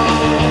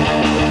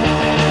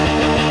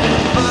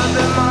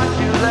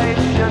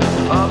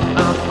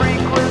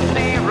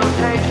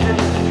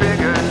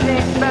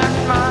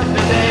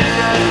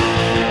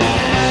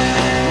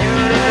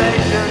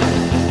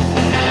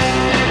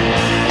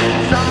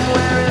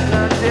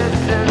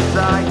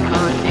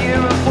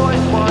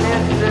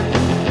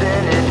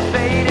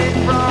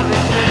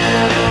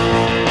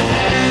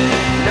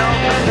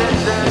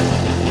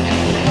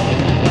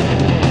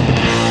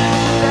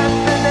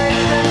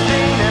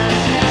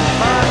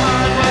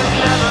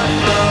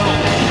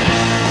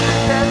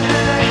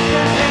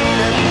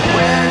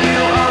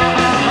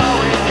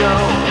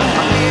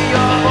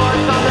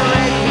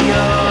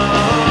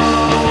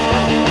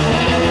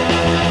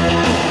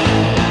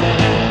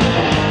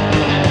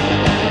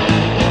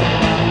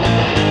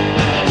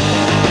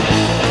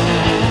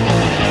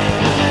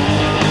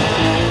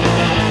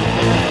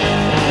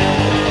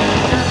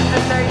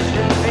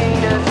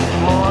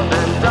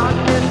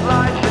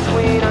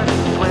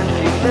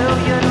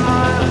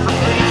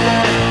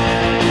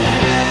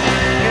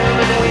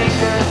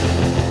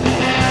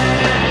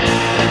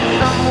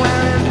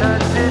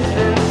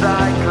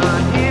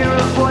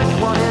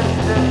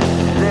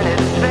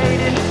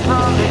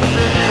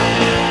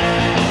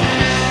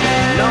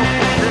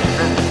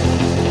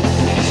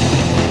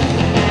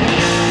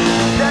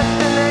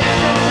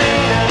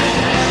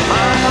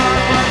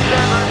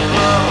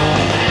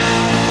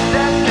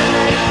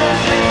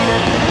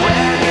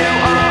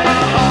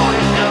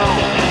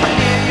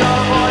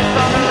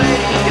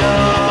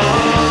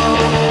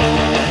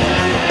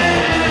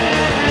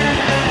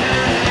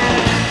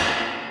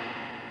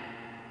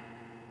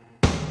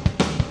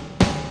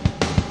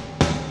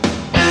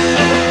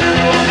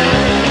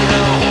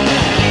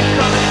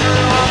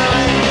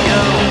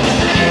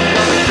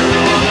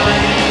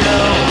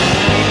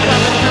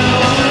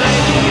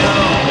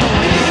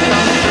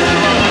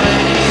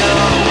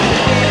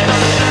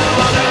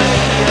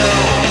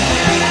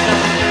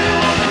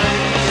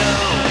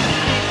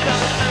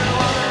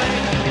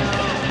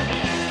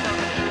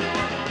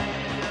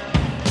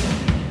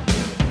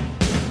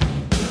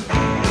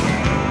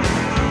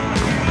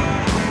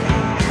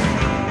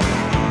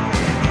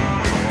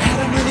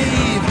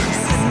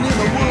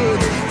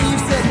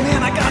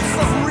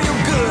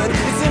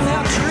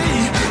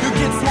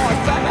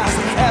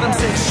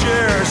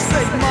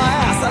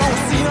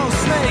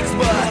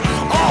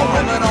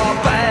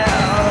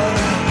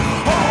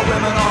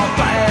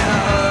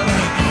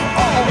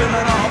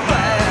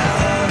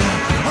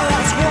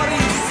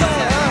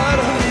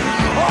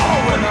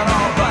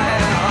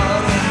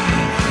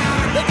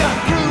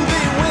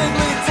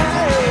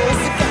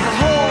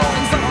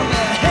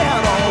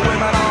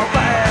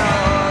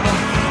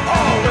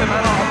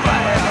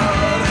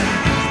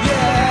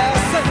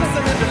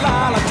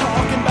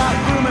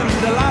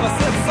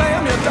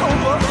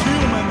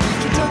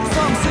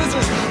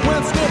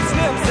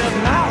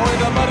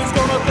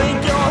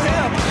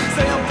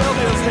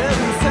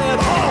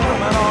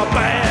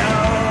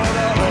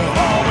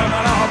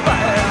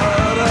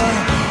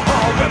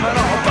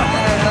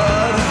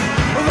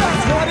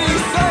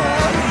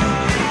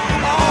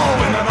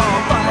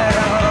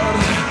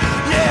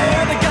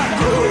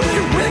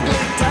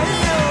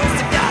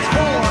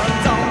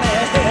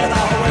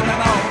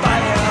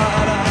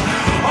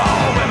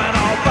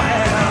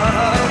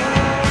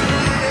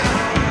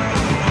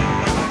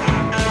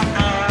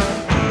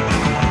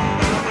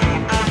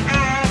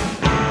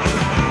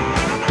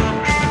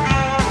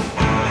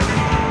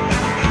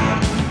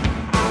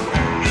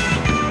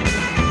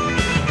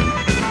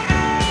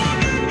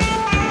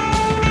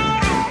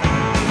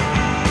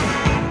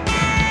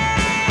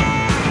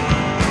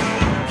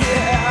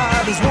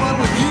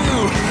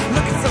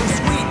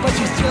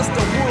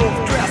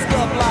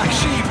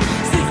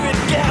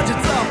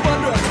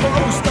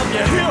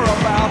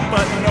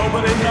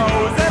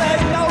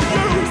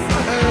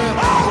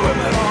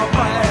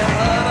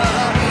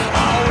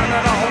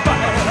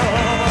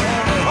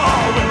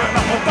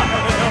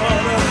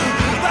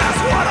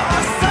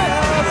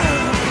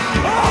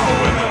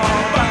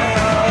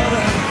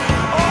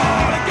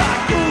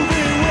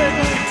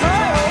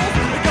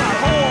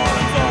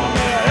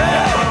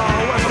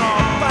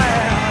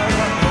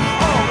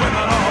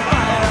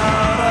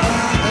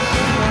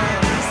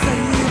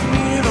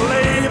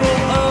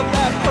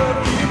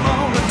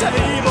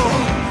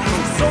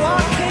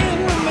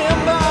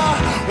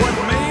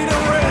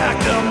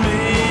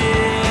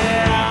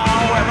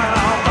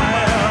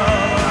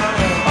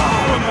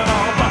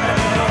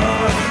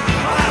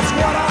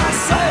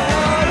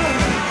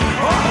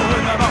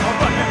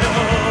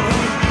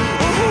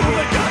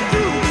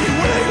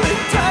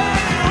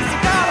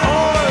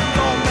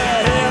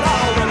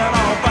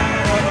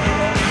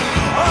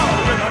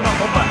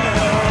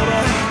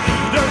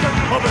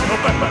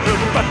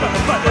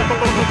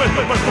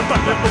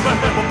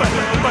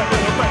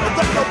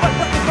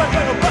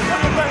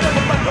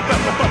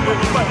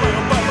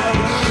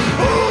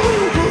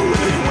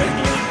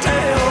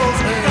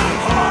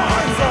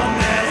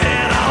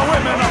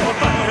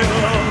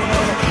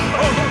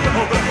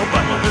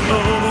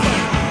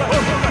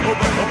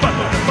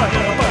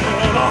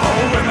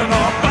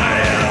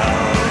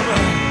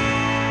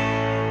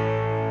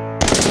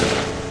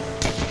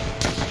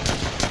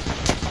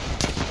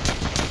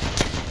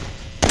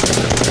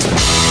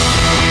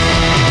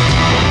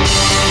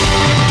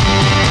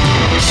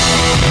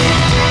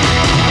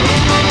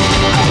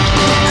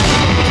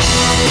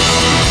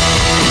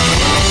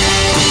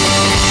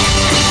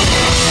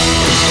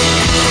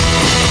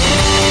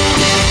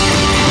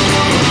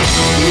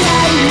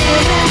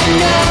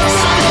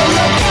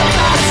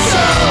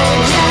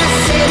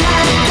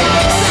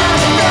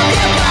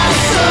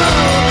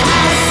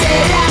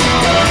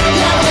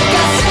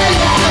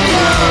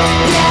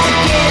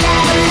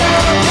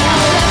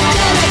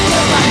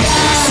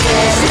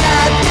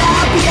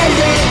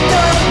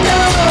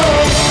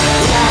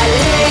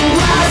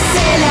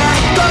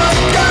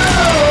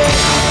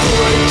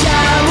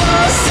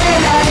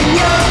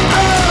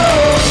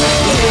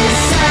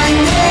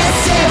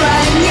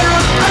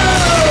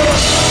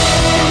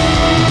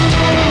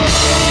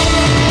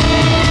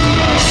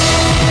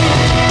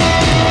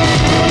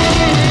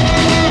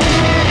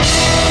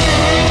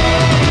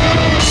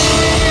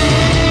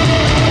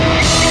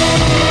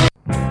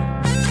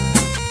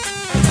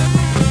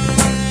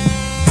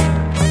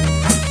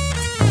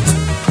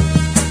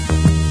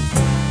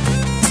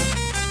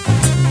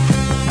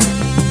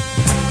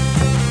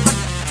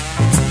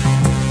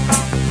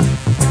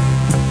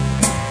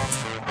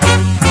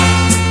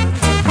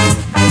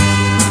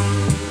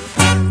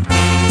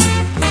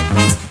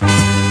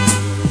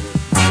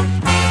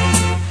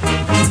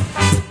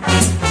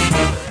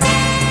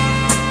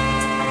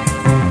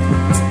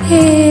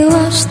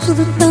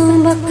 tudo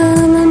tão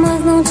bacana,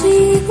 mas não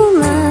digo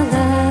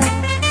nada.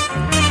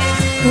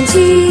 Não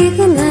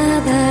digo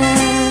nada.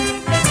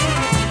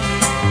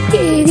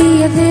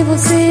 Queria ver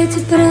você de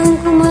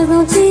branco, mas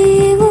não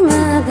digo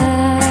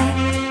nada.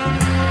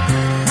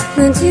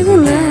 Não digo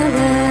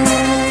nada.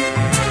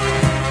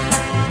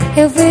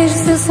 Eu vejo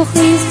seu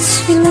sorriso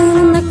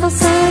desfilando na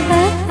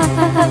calçada.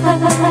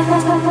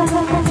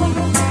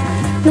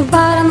 No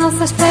bar à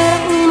nossa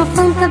espera, uma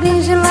fanta bem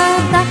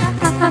gelada.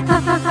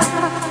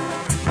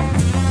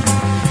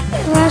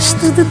 Eu acho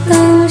tudo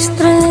tão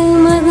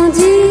estranho, mas não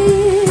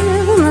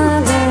digo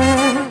nada.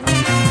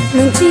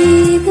 Não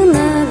digo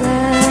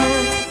nada.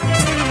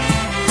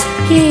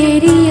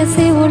 Queria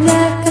seu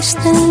olhar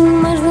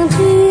castanho, mas não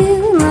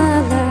digo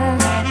nada.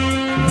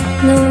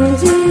 Não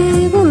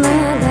digo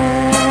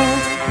nada.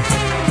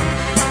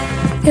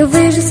 Eu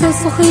vejo seu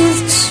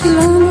sorriso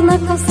desfilando na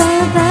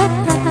calçada.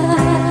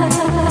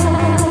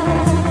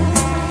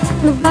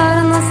 No bar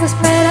à nossa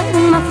espera,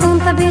 uma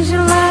fanta bem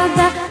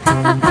gelada.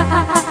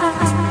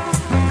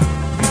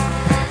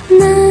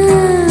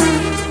 Não,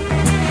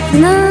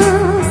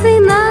 não sei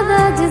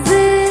nada a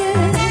dizer,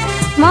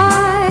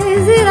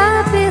 mas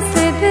irá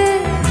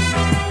perceber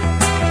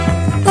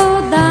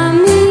toda a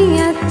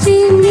minha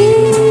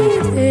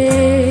timidez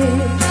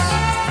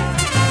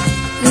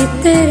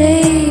e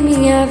terei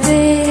minha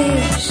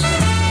vez.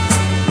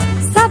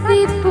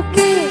 Sabe por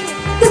quê?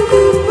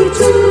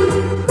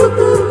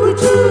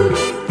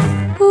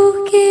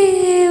 Porque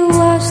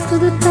eu acho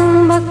tudo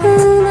tão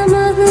bacana,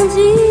 mas não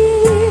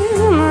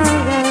digo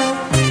nada.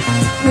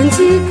 Não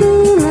digo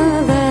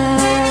nada.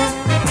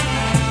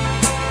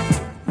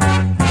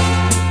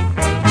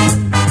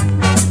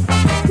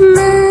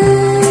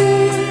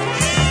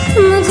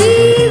 Não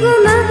digo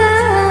nada.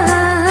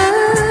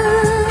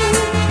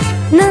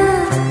 Não,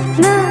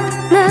 não,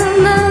 não,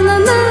 não, não,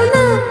 não,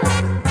 não.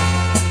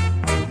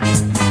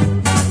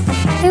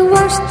 Eu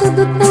acho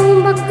tudo tão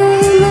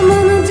bacana,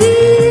 mas não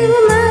digo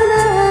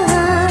nada.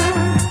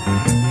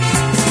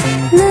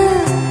 Não,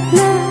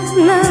 não,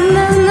 não,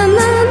 não, não,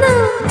 não,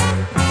 não.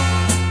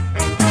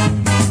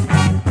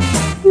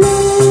 Não,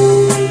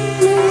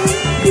 não,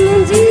 não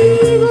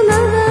digo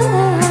nada.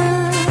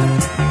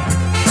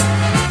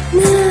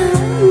 Não,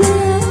 não,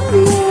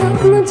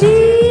 não, não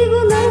digo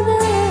nada.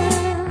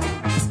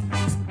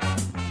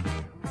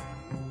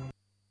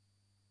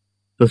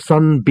 The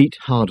sun beat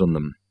hard on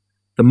them.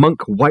 The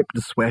monk wiped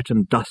the sweat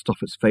and dust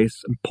off its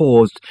face and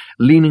paused,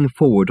 leaning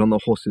forward on the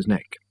horse's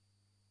neck.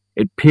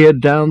 It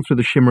peered down through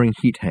the shimmering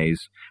heat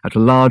haze at a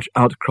large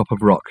outcrop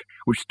of rock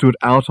which stood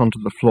out onto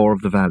the floor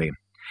of the valley.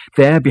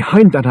 There,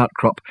 behind that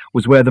outcrop,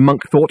 was where the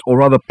monk thought, or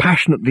rather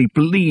passionately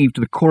believed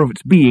to the core of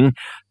its being,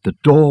 the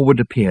door would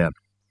appear.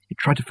 He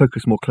tried to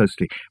focus more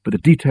closely, but the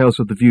details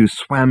of the view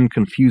swam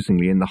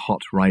confusingly in the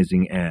hot,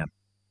 rising air.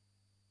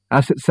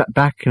 As it sat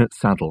back in its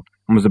saddle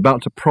and was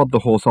about to prod the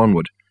horse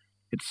onward,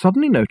 it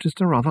suddenly noticed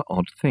a rather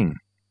odd thing.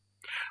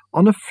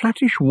 On a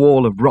flattish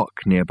wall of rock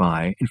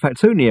nearby, in fact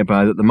so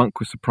nearby that the monk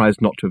was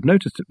surprised not to have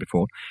noticed it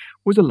before,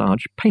 was a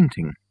large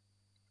painting.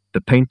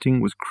 The painting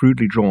was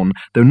crudely drawn,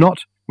 though not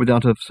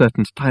without a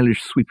certain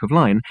stylish sweep of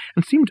line,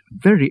 and seemed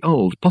very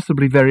old,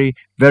 possibly very,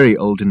 very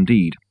old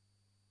indeed.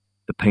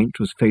 The paint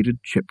was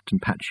faded, chipped,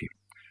 and patchy,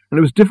 and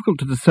it was difficult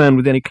to discern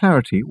with any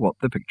clarity what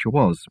the picture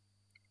was.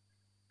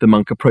 The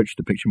monk approached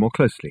the picture more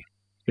closely.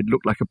 It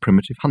looked like a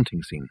primitive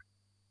hunting scene.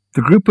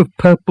 The group of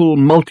purple,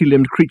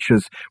 multi-limbed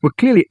creatures were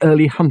clearly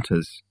early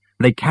hunters.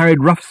 They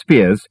carried rough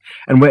spears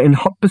and were in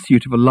hot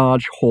pursuit of a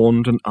large,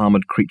 horned and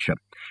armoured creature,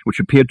 which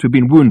appeared to have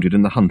been wounded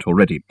in the hunt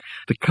already.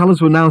 The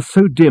colours were now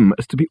so dim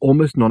as to be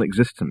almost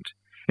non-existent.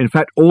 In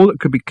fact, all that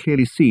could be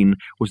clearly seen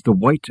was the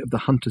white of the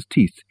hunter's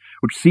teeth,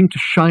 which seemed to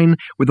shine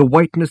with a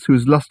whiteness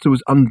whose lustre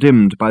was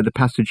undimmed by the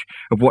passage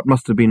of what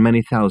must have been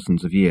many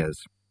thousands of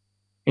years.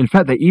 In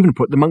fact, they even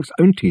put the monk's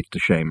own teeth to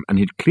shame, and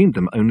he had cleaned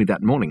them only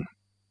that morning.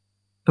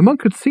 The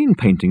monk had seen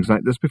paintings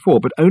like this before,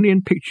 but only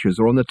in pictures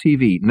or on the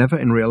TV, never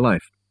in real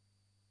life.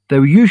 They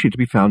were usually to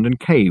be found in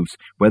caves,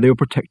 where they were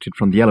protected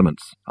from the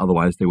elements,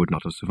 otherwise they would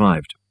not have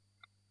survived.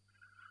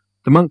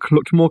 The monk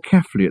looked more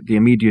carefully at the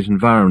immediate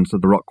environs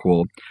of the rock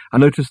wall,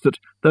 and noticed that,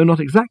 though not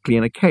exactly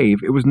in a cave,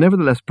 it was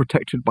nevertheless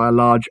protected by a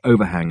large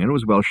overhang, and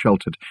was well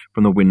sheltered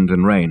from the wind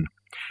and rain.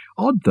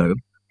 Odd, though,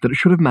 that it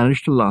should have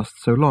managed to last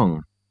so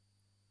long.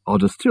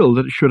 Odder still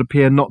that it should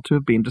appear not to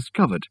have been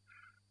discovered.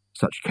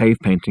 Such cave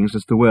paintings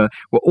as there were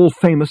all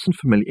famous and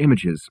familiar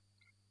images,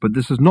 but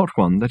this was not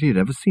one that he had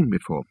ever seen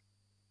before.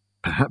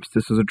 Perhaps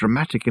this was a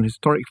dramatic and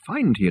historic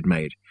find he had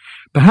made.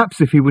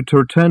 Perhaps if he were to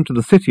return to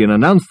the city and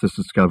announce this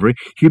discovery,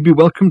 he would be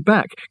welcomed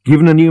back,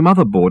 given a new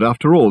motherboard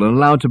after all, and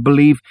allowed to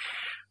believe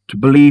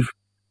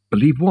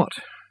what?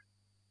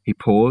 He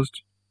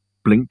paused,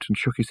 blinked, and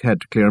shook his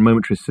head to clear a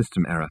momentary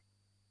system error.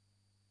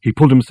 He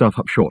pulled himself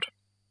up short.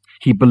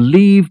 He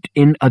believed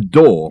in a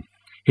door.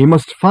 He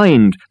must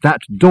find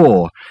that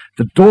door.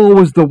 The door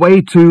was the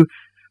way to...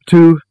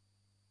 The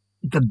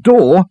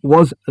door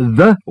was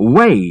the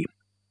way.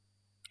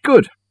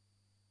 Good.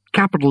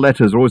 Capital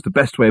letters are always the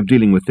best way of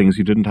dealing with things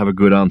you didn't have a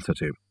good answer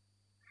to.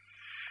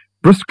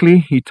 Brusquely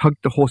he tugged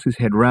the horse's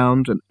head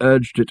round and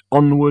urged it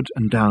onward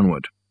and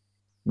downward.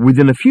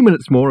 Within a few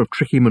minutes more of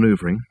tricky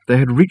manoeuvring, they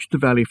had reached the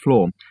valley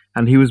floor,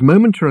 and he was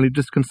momentarily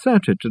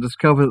disconcerted to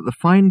discover that the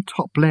fine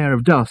top layer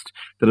of dust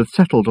that had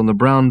settled on the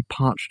brown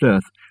parched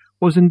earth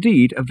was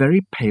indeed a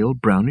very pale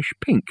brownish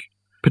pink,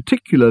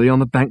 particularly on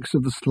the banks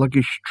of the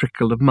sluggish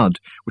trickle of mud,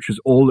 which was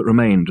all that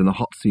remained in the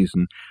hot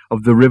season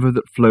of the river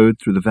that flowed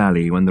through the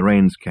valley when the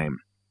rains came.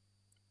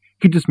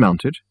 He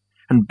dismounted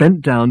and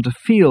bent down to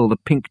feel the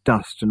pink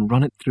dust and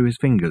run it through his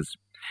fingers.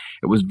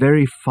 It was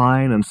very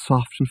fine and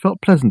soft and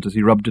felt pleasant as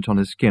he rubbed it on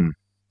his skin.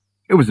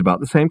 It was about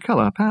the same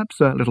colour, perhaps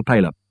a little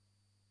paler.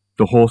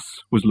 The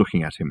horse was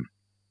looking at him.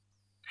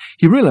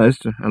 He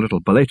realised, a little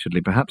belatedly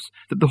perhaps,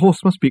 that the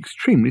horse must be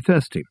extremely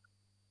thirsty.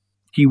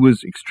 He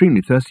was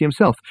extremely thirsty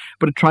himself,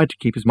 but had tried to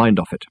keep his mind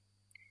off it.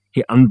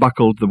 He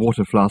unbuckled the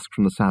water flask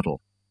from the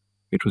saddle.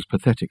 It was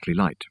pathetically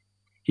light.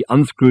 He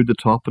unscrewed the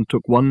top and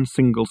took one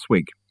single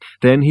swig.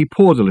 Then he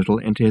poured a little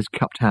into his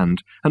cupped hand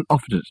and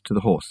offered it to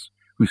the horse,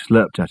 who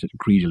slurped at it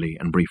greedily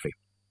and briefly.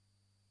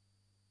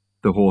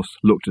 The horse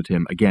looked at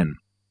him again.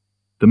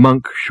 The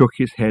monk shook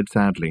his head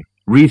sadly,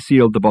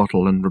 resealed the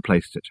bottle and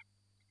replaced it.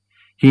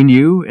 He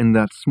knew, in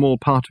that small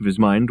part of his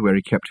mind where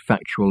he kept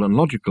factual and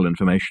logical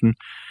information,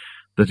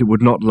 that it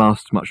would not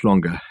last much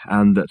longer,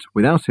 and that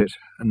without it,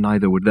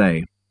 neither would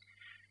they.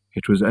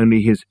 It was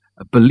only his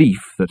belief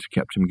that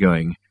kept him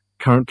going,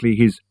 currently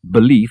his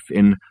belief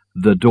in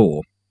the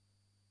door.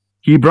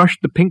 He brushed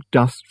the pink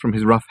dust from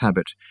his rough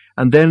habit,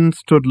 and then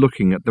stood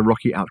looking at the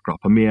rocky outcrop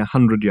a mere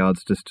 100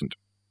 yards distant.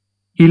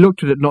 He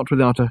looked at it not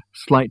without a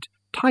slight,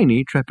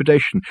 tiny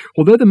trepidation,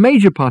 although the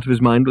major part of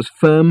his mind was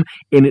firm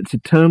in its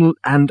eternal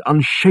and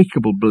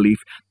unshakable belief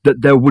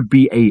that there would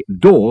be a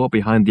door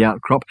behind the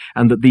outcrop,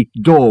 and that the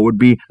door would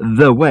be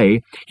the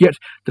way. Yet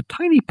the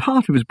tiny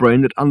part of his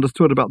brain that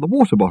understood about the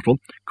water bottle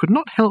could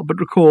not help but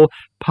recall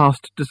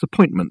past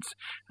disappointments,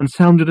 and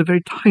sounded a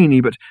very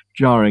tiny but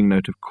jarring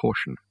note of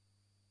caution.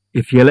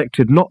 If he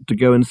elected not to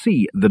go and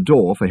see the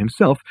door for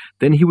himself,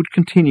 then he would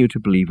continue to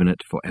believe in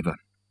it forever.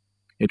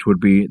 It would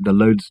be the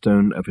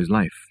lodestone of his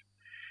life.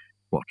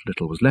 What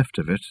little was left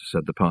of it,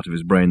 said the part of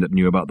his brain that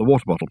knew about the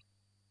water bottle.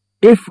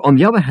 If, on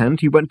the other hand,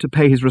 he went to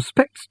pay his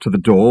respects to the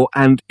door,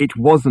 and it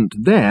wasn't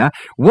there,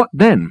 what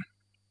then?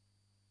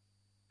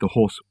 The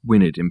horse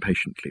whinnied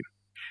impatiently.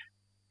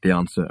 The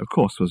answer, of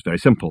course, was very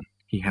simple.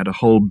 He had a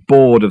whole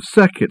board of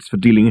circuits for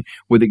dealing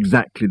with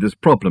exactly this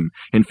problem.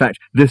 In fact,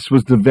 this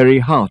was the very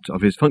heart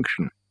of his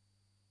function.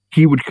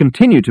 He would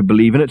continue to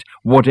believe in it,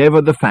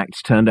 whatever the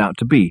facts turned out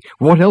to be.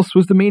 What else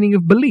was the meaning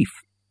of belief?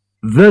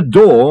 The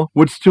door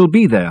would still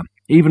be there,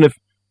 even if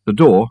the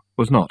door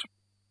was not.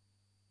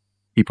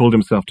 He pulled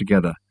himself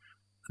together.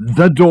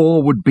 The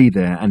door would be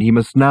there, and he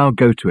must now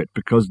go to it,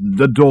 because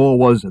the door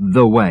was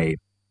the way.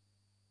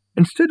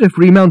 Instead of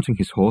remounting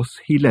his horse,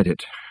 he led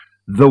it.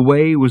 The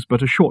way was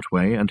but a short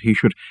way, and he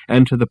should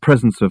enter the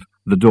presence of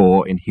the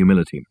door in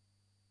humility.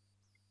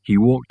 He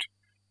walked,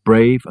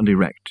 brave and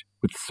erect,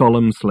 with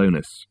solemn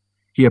slowness.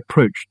 He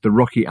approached the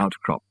rocky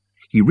outcrop.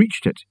 He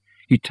reached it.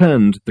 He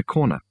turned the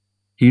corner.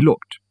 He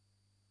looked.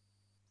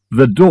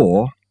 The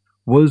door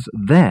was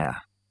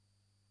there.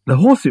 The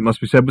horse, it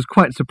must be said, was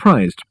quite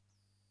surprised.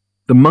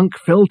 The monk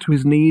fell to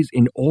his knees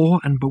in awe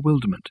and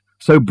bewilderment.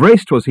 So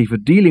braced was he for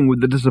dealing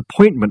with the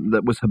disappointment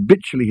that was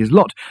habitually his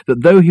lot,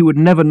 that though he would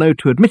never know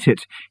to admit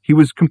it, he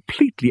was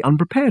completely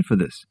unprepared for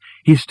this.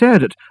 He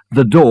stared at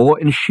the door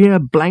in sheer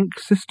blank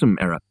system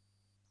error.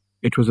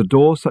 It was a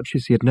door such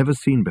as he had never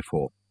seen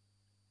before.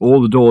 All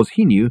the doors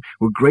he knew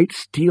were great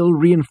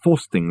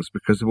steel-reinforced things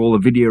because of all the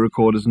video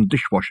recorders and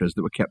dishwashers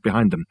that were kept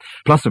behind them,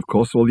 plus, of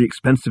course, all the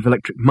expensive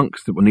electric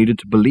monks that were needed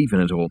to believe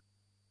in it all.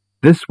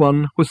 This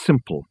one was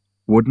simple,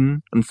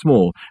 wooden and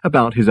small,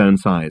 about his own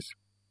size.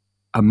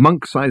 A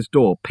monk-sized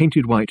door,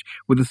 painted white,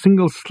 with a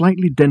single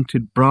slightly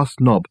dented brass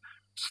knob,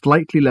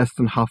 slightly less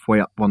than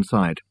halfway up one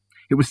side.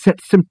 It was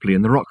set simply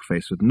in the rock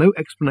face, with no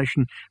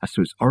explanation as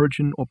to its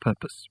origin or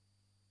purpose.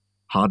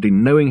 Hardly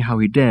knowing how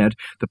he dared,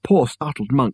 the poor startled monk